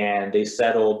 and they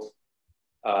settled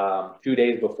 2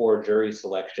 days before jury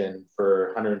selection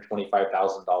for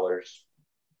 $125,000.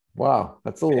 Wow,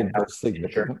 that's a little bit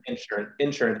significant.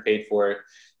 Insurance paid for it.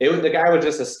 The guy was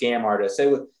just a scam artist.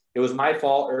 It was my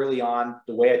fault early on.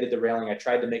 The way I did the railing, I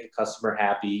tried to make a customer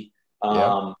happy,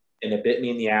 and it bit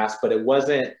me in the ass. But it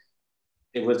wasn't.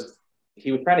 It was.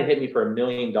 He was trying to hit me for $1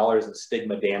 million in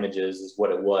stigma damages, is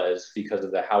what it was, because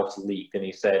of the house leak. And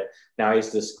he said, now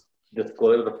he's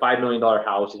disclosed a $5 million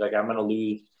house. He's like, I'm going to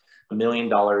lose $1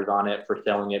 million on it for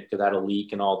selling it because I had a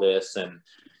leak and all this. And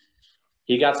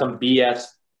he got some BS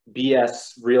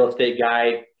real estate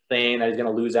guy saying that he's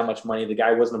going to lose that much money. The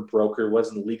guy wasn't a broker,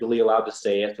 wasn't legally allowed to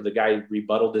say it. So the guy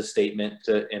rebutted his statement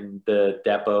in the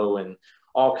depot and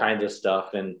all kinds of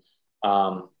stuff. And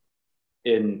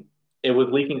it was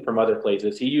leaking from other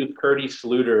places. He used Curdy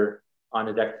Schluter on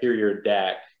his exterior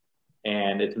deck,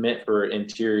 and it's meant for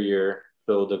interior.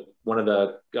 So one of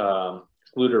the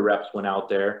Schluter reps went out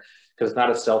there because it's not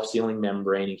a self-sealing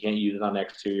membrane. You can't use it on the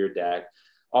exterior deck.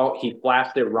 He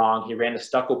flashed it wrong. He ran the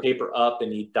stucco paper up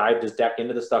and he dived his deck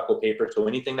into the stucco paper. So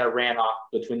anything that ran off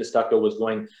between the stucco was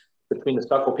going between the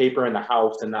stucco paper and the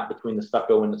house and not between the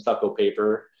stucco and the stucco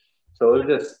paper. So it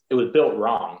was built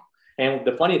wrong. And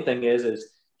the funny thing is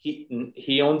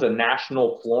he owns a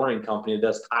national flooring company that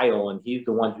does tile, and he's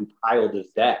the one who tiled his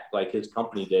deck like his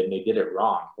company did, and they did it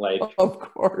wrong. Like, of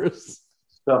course.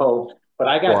 So, but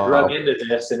I got drug into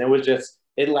this, and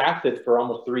it lasted for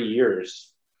almost 3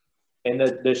 years. And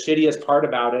the shittiest part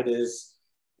about it is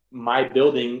my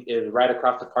building is right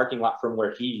across the parking lot from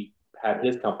where he had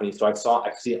his company. So I saw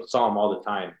him all the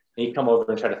time. And he'd come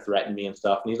over and try to threaten me and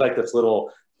stuff. And he's like this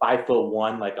little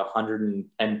 5'1", like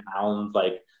 110 pounds,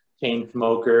 like chain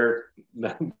smoker.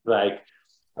 Like,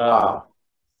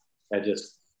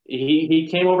 he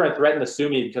came over and threatened to sue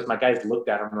me because my guys looked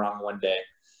at him wrong one day.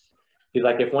 He's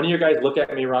like, if one of your guys look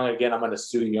at me wrong again, I'm going to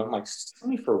sue you. I'm like, sue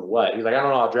me for what? He's like, I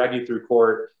don't know. I'll drag you through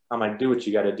court. I'm like, do what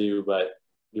you got to do, but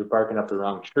you're barking up the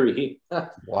wrong tree.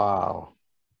 Wow.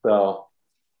 So,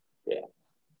 yeah.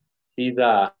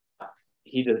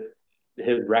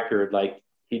 His record, like,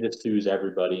 he just sues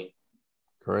everybody.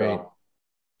 Great. So,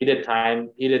 he did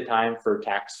time for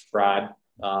tax fraud,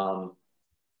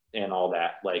 and all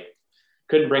that. Like,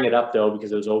 couldn't bring it up though,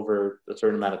 because it was over a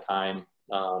certain amount of time.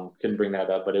 Couldn't bring that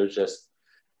up, but it's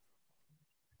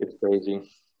crazy.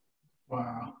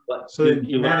 Wow. But So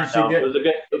you managed to get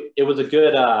it was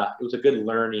a good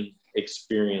learning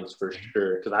experience for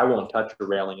sure, because I won't touch the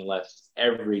railing unless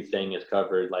everything is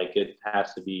covered. Like, it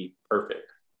has to be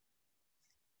perfect.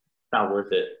 Not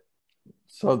worth it.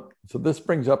 So this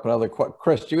brings up another question.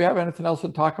 Chris, do you have anything else to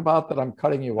talk about that I'm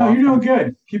cutting you off? No, you're doing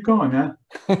good. Keep going, man.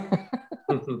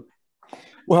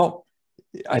 Well,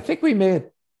 I think we may have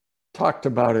talked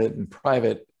about it in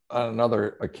private on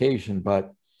another occasion,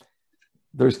 but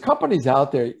there's companies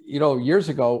out there, years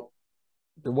ago,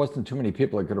 there wasn't too many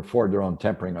people that could afford their own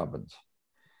tempering ovens.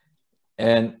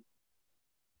 And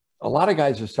a lot of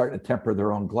guys are starting to temper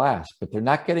their own glass, but they're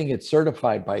not getting it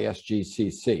certified by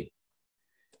SGCC.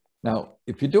 Now,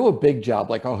 if you do a big job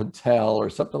like a hotel or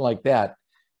something like that,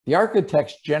 the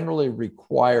architects generally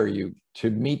require you to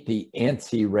meet the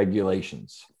ANSI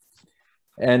regulations.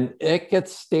 And it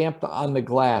gets stamped on the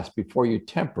glass before you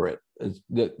temper it.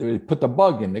 They put the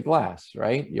bug in the glass,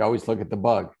 right? You always look at the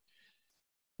bug.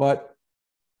 But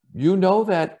You know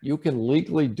that you can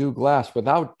legally do glass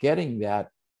without getting that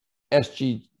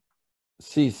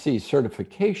SGCC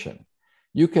certification.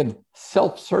 You can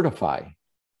self-certify.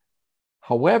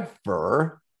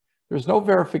 However, there's no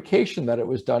verification that it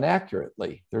was done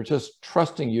accurately. They're just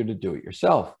trusting you to do it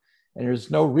yourself, and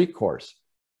there's no recourse.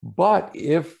 But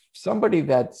if somebody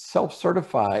that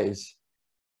self-certifies,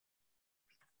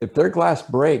 if their glass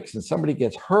breaks and somebody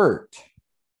gets hurt,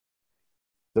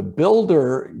 the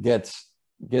builder gets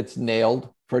nailed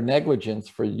for negligence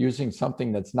for using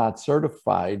something that's not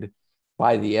certified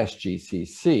by the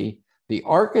SGCC. The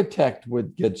architect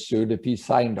would get sued if he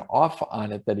signed off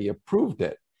on it that he approved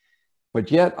it.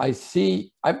 But yet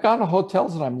I've gone to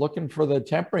hotels and I'm looking for the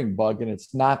tempering bug and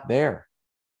it's not there.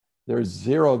 There's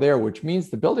zero there, which means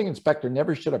the building inspector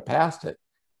never should have passed it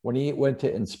when he went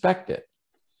to inspect it.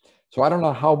 So I don't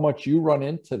know how much you run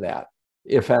into that,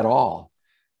 if at all,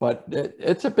 but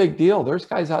it's a big deal. There's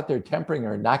guys out there tempering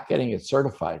or not getting it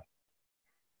certified.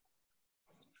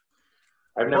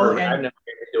 I've never ran into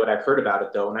it. I've heard about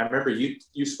it though. And I remember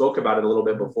you spoke about it a little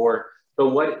bit before. So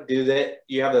what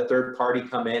you have the third party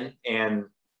come in and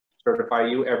certify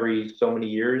you every so many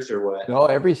years or what? No,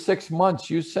 every 6 months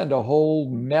you send a whole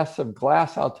mess of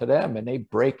glass out to them and they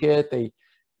break it.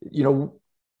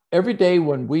 Every day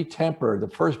when we temper the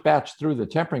first batch through the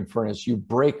tempering furnace, you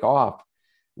break off.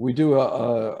 We do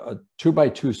a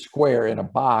 2x2 square in a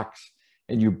box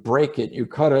and you break it, you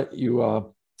cut it,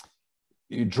 you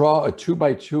draw a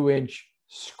 2x2 inch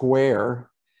square,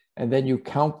 and then you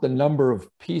count the number of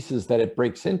pieces that it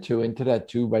breaks into that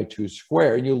 2x2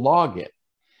 square, and you log it.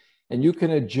 And you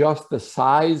can adjust the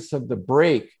size of the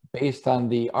break based on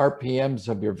the RPMs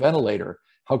of your ventilator,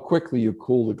 how quickly you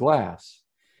cool the glass.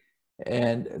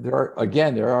 And there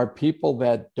are people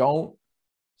that don't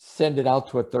send it out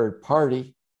to a third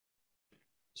party.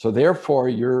 So therefore,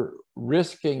 you're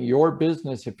risking your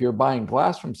business if you're buying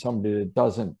glass from somebody that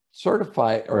doesn't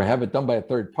certify or have it done by a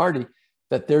third party,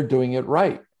 that they're doing it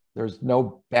right. There's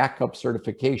no backup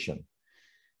certification.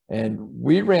 And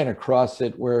we ran across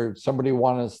it where somebody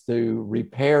wanted us to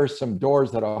repair some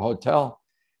doors at a hotel,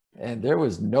 and there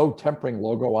was no tempering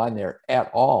logo on there at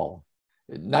all.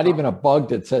 Not even a bug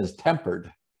that says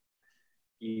tempered.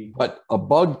 But a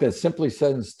bug that simply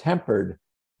says tempered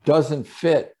doesn't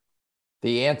fit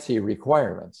the ANSI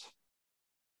requirements.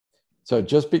 So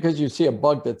just because you see a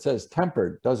bug that says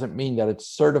tempered doesn't mean that it's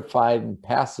certified and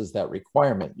passes that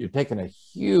requirement. You're taking a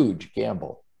huge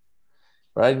gamble.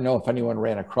 But I didn't know if anyone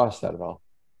ran across that at all.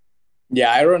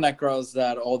 Yeah, I run across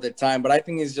that all the time, but I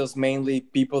think it's just mainly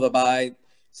people that buy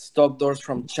stock doors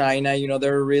from China.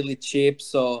 They're really cheap,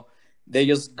 so they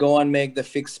just go and make the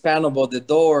fixed panel, but the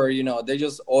door, they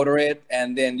just order it,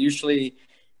 and then usually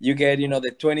you get,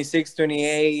 the 26,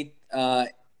 28,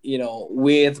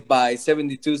 width by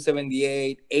 72,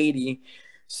 78, 80.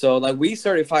 So like we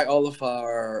certify all of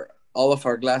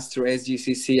our glass through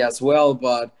SGCC as well,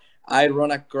 but I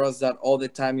run across that all the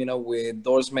time, with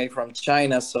doors made from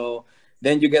China. So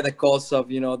then you get the cost of,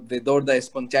 the door that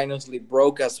spontaneously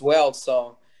broke as well.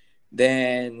 So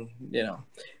then,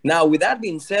 now with that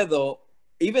being said though,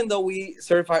 even though we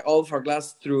certify all of our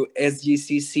glass through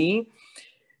SGCC,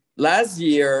 last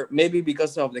year, maybe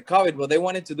because of the COVID, but they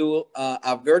wanted to do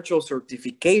a virtual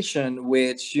certification,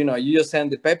 which, you just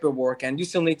send the paperwork and you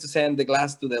still need to send the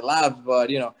glass to the lab. But,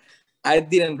 I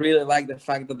didn't really like the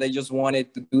fact that they just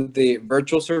wanted to do the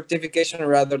virtual certification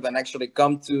rather than actually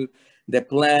come to the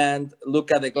plant,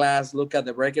 look at the glass, look at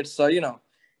the records. So,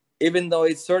 even though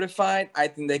it's certified, I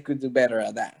think they could do better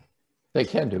at that. They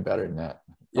can do better than that.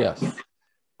 Yes.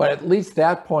 But at least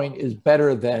that point is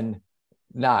better than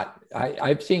not.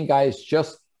 I've seen guys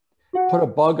just put a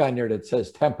bug on there that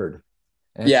says tempered.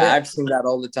 Yeah, I've seen that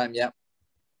all the time. Yeah.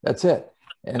 That's it.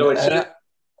 And, so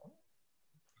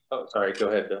oh, sorry. Go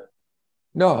ahead, Bill.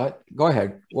 No, go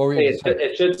ahead. What were you saying?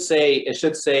 It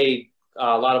should say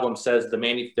a lot of them says the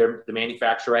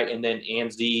manufacturer, right? And then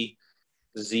ANSI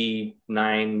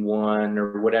Z91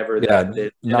 or whatever. Yeah,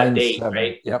 a date,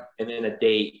 right? Yep. And then a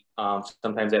date.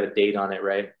 Sometimes they have a date on it,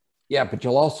 right? Yeah, but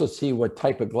you'll also see what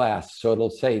type of glass. So it'll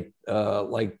say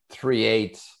like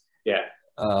 3/8.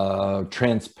 Yeah.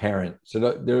 Transparent. So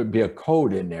there would be a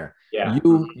code in there. Yeah.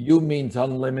 U means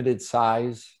unlimited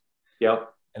size. Yep.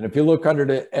 And if you look under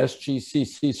the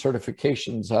SGCC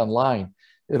certifications online,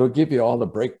 it'll give you all the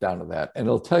breakdown of that. And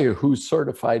it'll tell you who's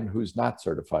certified and who's not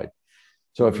certified.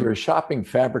 So if you're a shopping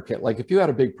fabricant, like if you had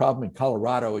a big problem in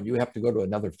Colorado and you have to go to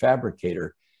another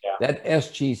fabricator, that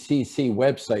SGCC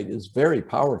website is very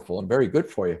powerful and very good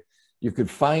for you. You could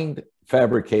find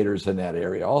fabricators in that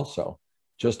area also,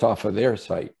 just off of their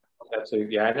site.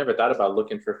 I never thought about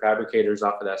looking for fabricators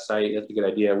off of that site. That's a good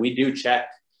idea. We do check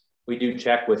We do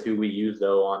check with who we use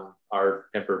though on our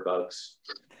temper bugs.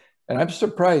 And I'm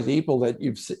surprised, people, that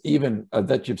you've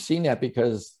seen that,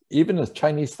 because even the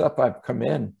Chinese stuff I've come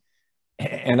in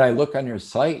and I look on your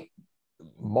site,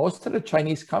 most of the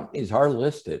Chinese companies are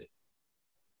listed.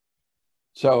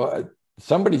 So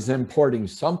somebody's importing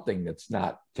something that's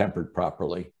not tempered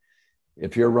properly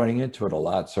if you're running into it a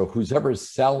lot. So who's ever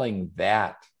selling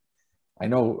that, I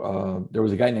know there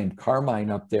was a guy named Carmine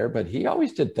up there, but he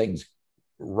always did things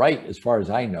right as far as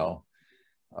I know.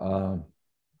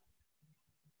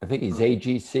 I think he's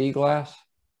AGC glass.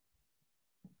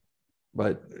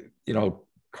 But, you know,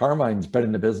 Carmine's been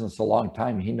in the business a long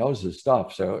time. He knows his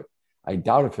stuff. So I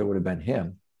doubt if it would have been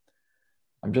him.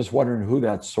 I'm just wondering who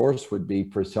that source would be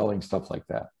for selling stuff like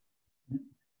that.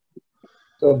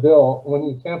 So, Bill, when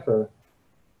you temper,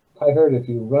 I heard if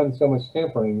you run so much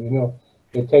tempering, you know,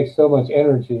 it takes so much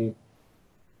energy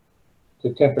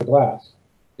to temper glass.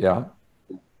 Yeah.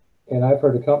 And I've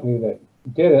heard a company that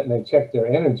did it and they checked their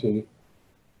energy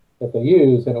that they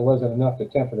used and it wasn't enough to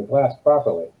temper the glass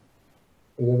properly.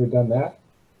 Have you ever done that?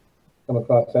 Come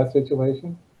across that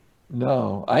situation?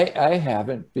 No, I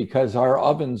haven't, because our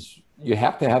ovens, you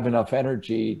have to have enough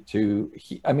energy to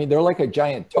heat. I mean, they're like a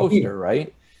giant toaster,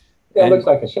 right? Yeah, it looks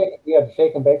like a shake. You have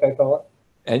shake and bake, I call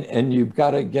it. And you've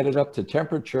got to get it up to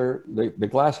temperature. The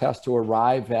glass has to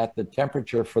arrive at the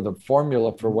temperature for the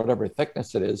formula for whatever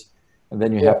thickness it is. And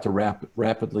then you have to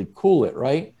rapidly cool it,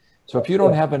 right? So if you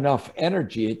don't have enough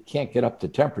energy, it can't get up to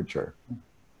temperature.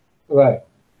 Right.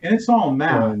 And it's all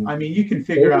math. I mean, you can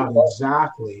figure out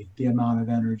exactly the amount of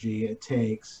energy it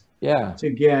takes to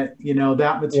get, you know,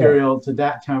 that material to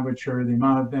that temperature, the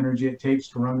amount of energy it takes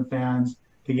to run the fans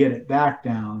to get it back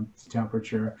down to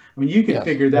temperature. I mean, you can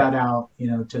figure that out,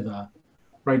 you know, to the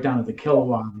right down to the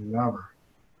kilowatt or whatever.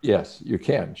 Yes, you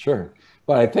can, sure.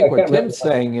 But I think what Tim's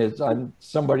saying is on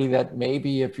somebody that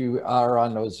maybe if you are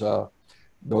on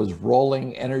those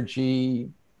rolling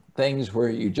energy things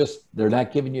where they're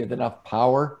not giving you enough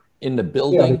power in the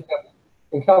building. Yeah,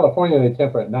 in California, they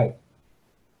temper at night.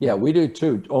 Yeah, we do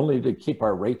too, only to keep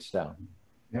our rates down.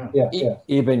 Yeah.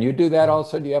 Even you do that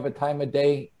also? Do you have a time of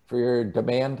day for your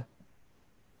demand?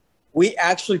 We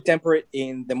actually temper it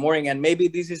in the morning, and maybe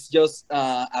this is just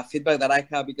a feedback that I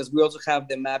have because we also have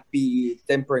the MAPI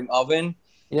tempering oven.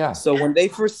 Yeah. So when they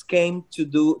first came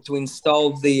to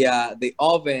install the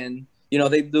oven, you know,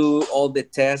 they do all the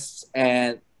tests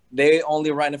and they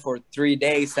only ran it for 3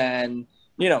 days, and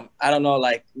you know, I don't know,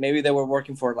 like maybe they were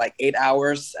working for like 8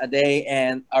 hours a day,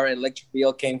 and our electric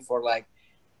bill came for like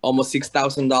almost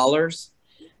 $6,000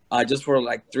 just for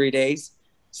like 3 days.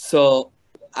 So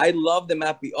I love the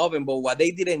MAPI oven, but what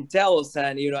they didn't tell us,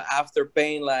 and you know, after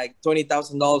paying like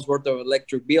 $20,000 worth of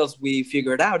electric bills, we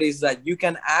figured out is that you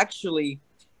can actually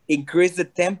increase the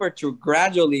temperature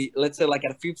gradually. Let's say like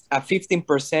at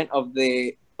 15% of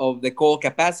the coil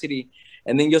capacity,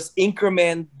 and then just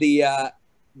increment the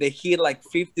heat like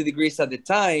 50 degrees at the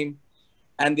time,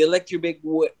 and the electric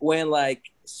bill went like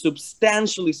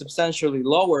substantially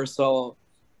lower. So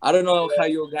I don't know how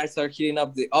you guys are heating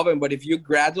up the oven, but if you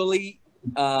gradually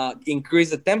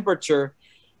increase the temperature,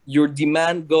 your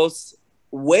demand goes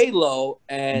way low,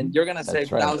 and you're gonna save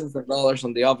thousands of dollars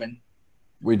on the oven.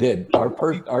 We did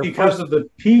because of the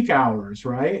peak hours,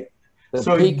 right?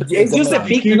 So it's just a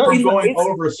peak. Keep from going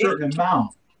over a certain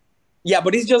amount. Yeah,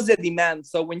 but it's just the demand.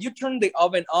 So when you turn the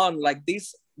oven on, like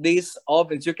these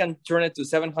ovens, you can turn it to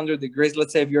 700 degrees.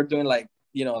 Let's say if you're doing like,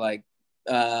 you know, like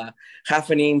half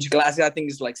an inch glass, I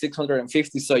think it's like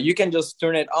 650. So you can just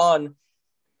turn it on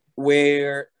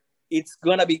where it's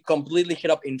gonna be completely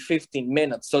hit up in 15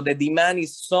 minutes. So the demand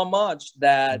is so much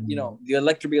that, you know, the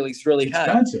electric bill is really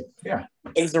expensive. High. Yeah,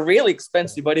 it's really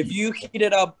expensive. But if you heat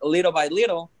it up little by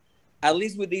little, at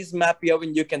least with this MAPI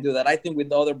oven, you can do that. I think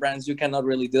with other brands, you cannot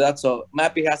really do that. So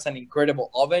MAPI has an incredible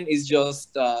oven. It's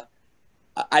just,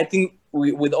 I think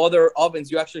with other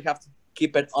ovens, you actually have to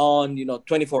keep it on, you know,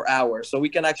 24 hours. So we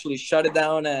can actually shut it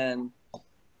down and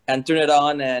turn it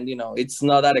on, and you know, it's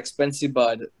not that expensive,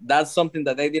 but that's something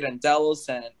that they didn't tell us,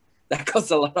 and that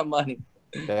costs a lot of money.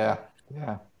 Yeah,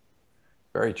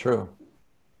 very true.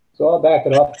 So I'll back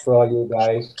it up for all you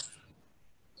guys.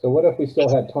 So what if we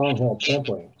still had tongue-held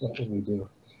tempering? What would we do?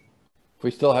 If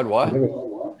we still had what?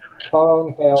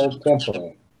 Tongue-held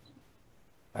tempering.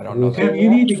 I don't know. Tim, you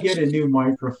need to get a new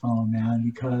microphone, man,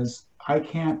 because I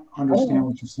can't understand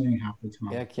what you're saying half the time.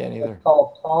 Yeah, I can't either. It's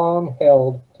called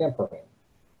tongue-held tempering,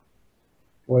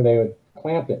 where they would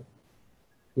clamp it.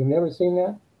 You've never seen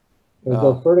that? It would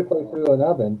go vertically through an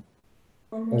oven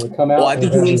and would come out. Well, I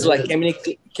think it means like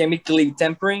chemically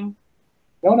tempering.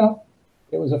 No,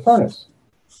 it was a furnace.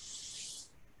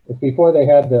 It's before they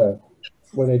had the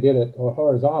where they did it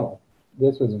horizontal.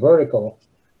 This was vertical,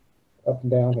 up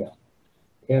and downhill.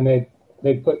 And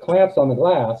they'd put clamps on the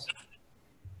glass,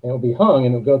 and it would be hung,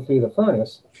 and it would go through the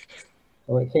furnace.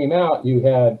 And when it came out, you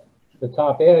had the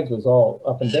top edge was all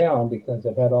up and down because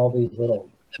it had all these little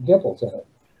dimples in it.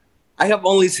 I have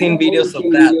only seen videos of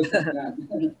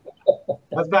that.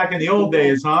 That's back in the old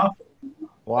days, huh?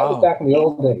 Wow. That was back in the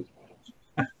old days.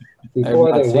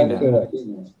 Before they went to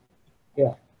it.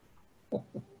 Yeah.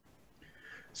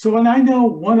 So, and I know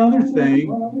one other thing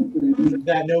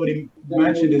that nobody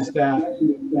mentioned is that,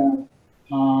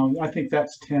 I think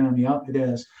that's Tim, yep, it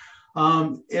is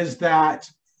that,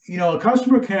 you know, a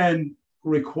customer can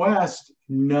request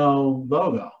no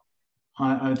logo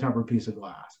on a tempered piece of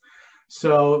glass.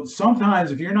 So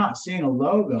sometimes if you're not seeing a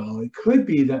logo, it could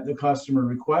be that the customer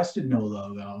requested no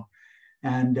logo,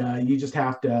 and you just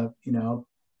have to, you know,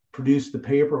 produce the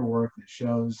paperwork that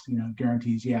shows, you know,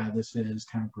 guarantees, yeah, this is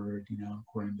tempered, you know,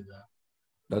 according to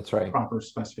the proper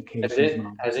specifications.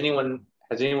 Has anyone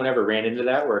ever ran into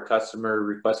that where a customer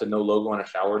requested no logo on a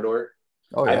shower door?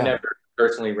 Oh, yeah. I've never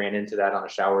personally ran into that on a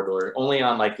shower door, only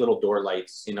on like little door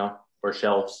lights, you know, or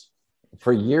shelves.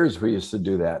 For years, we used to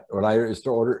do that. When I used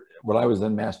to order, when I was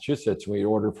in Massachusetts, we'd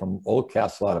order from Old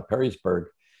Castle out of Perrysburg.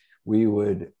 We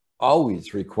would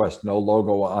always request no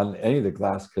logo on any of the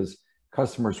glass because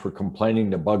customers were complaining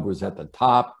the bug was at the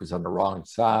top, was on the wrong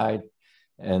side,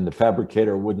 and the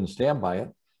fabricator wouldn't stand by it.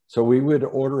 So we would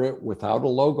order it without a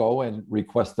logo and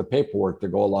request the paperwork to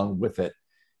go along with it.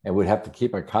 And we'd have to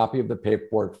keep a copy of the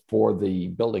paperwork for the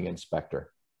building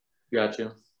inspector.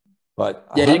 Gotcha. But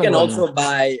yeah, you can also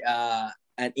buy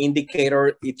an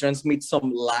indicator. It transmits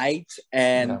some light,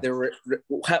 and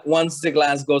once the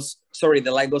glass goes,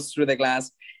 the light goes through the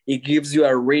glass, it gives you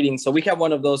a reading. So we have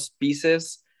one of those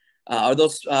pieces, or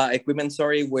those equipment,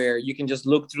 where you can just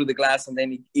look through the glass, and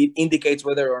then it indicates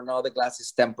whether or not the glass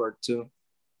is tempered too.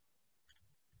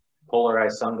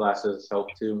 Polarized sunglasses help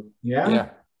too. Yeah.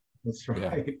 That's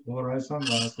right. Yeah. Polarized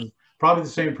sunglasses. Probably the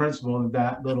same principle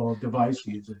that little device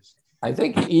uses. I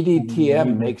think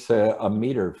EDTM makes a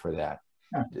meter for that.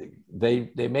 Yeah.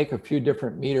 They make a few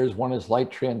different meters. One is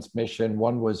light transmission.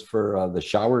 One was for the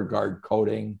shower guard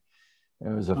coating.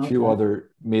 There was a few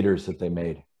other meters that they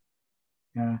made.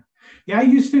 Yeah. Yeah, it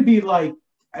used to be like,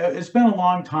 it's been a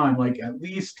long time, like at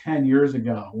least 10 years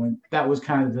ago, when that was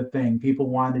kind of the thing. People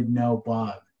wanted no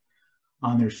bug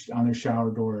on their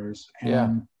shower doors.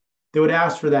 And they would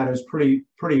ask for that. It was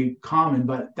pretty common,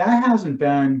 but that hasn't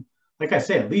been, like I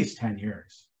say, at least 10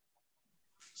 years.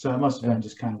 So it must have been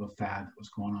just kind of a fad that was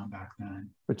going on back then.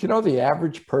 But you know, the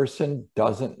average person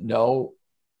doesn't know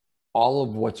all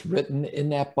of what's written in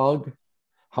that bug.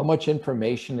 How much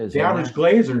information is the average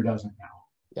glazer doesn't know.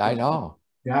 Yeah, I know.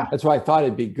 Yeah. That's why I thought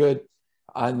it'd be good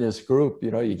on this group.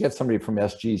 You know, you get somebody from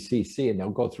SGCC and they'll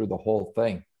go through the whole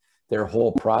thing, their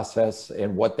whole process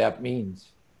and what that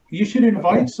means. You should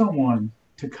invite someone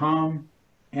to come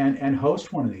and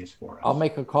host one of these for us. I'll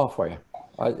make a call for you.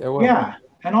 I will. Yeah.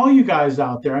 And all you guys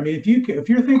out there, I mean, if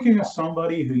you're thinking of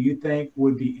somebody who you think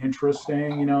would be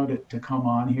interesting, you know, to come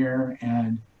on here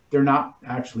and they're not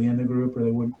actually in the group or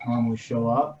they wouldn't normally show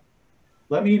up,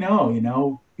 let me know, you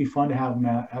know, be fun to have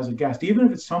them as a guest, even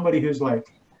if it's somebody who's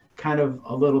like kind of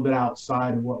a little bit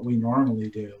outside of what we normally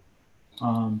do.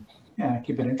 Yeah,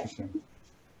 keep it interesting.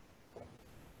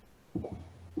 Well,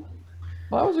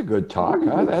 that was a good talk.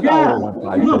 Huh?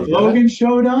 Look, Logan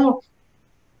showed up.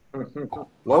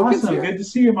 Logan's awesome. Here. Good to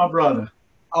see you, my brother.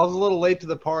 I was a little late to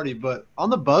the party, but on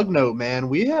the bug note, man,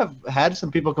 we have had some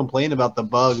people complain about the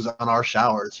bugs on our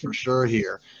showers for sure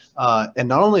here. And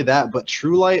not only that, but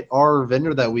TrueLight, our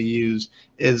vendor that we use,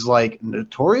 is like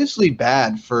notoriously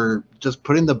bad for just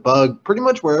putting the bug pretty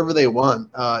much wherever they want,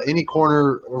 any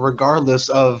corner, regardless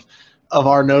of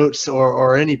our notes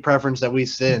or any preference that we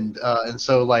send. And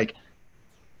so, like,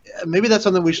 maybe that's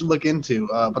something we should look into.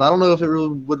 But I don't know if it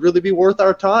would really be worth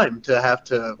our time to have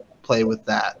to play with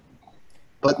that.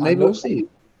 But maybe we'll see.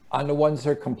 On the ones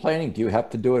that are complaining, do you have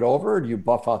to do it over or do you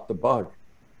buff out the bug?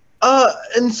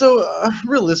 And so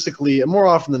realistically, more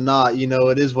often than not, you know,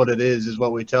 it is what it is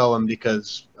what we tell them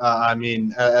because, I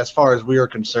mean, as far as we are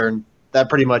concerned, that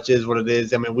pretty much is what it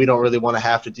is. I mean, we don't really want to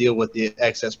have to deal with the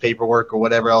excess paperwork or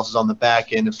whatever else is on the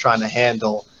back end of trying to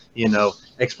handle, you know,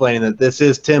 explaining that this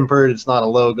is tempered, it's not a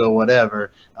logo,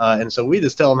 whatever. And so we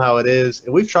just tell them how it is.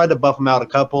 And we've tried to buff them out a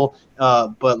couple,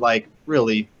 but like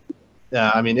really,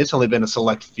 I mean, it's only been a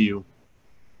select few.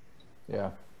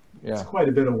 Yeah. Yeah. It's quite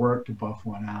a bit of work to buff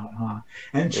one out, huh?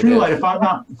 And TrueLight, if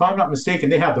I'm not mistaken,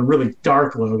 they have the really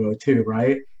dark logo too,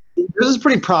 right? This is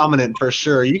pretty prominent for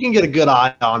sure. You can get a good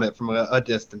eye on it from a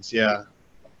distance, yeah.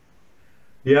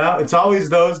 Yeah, it's always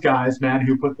those guys, man,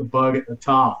 who put the bug at the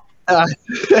top.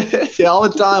 Yeah, all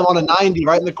the time on a 90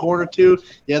 right in the corner too.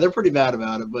 Yeah, they're pretty bad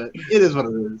about it, but it is what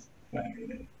it is.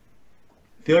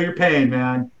 Feel your pain,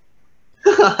 man.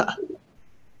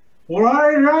 Well,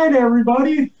 all right,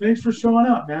 everybody. Thanks for showing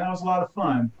up, man. That was a lot of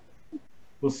fun.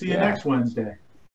 We'll see you Yeah. next Wednesday.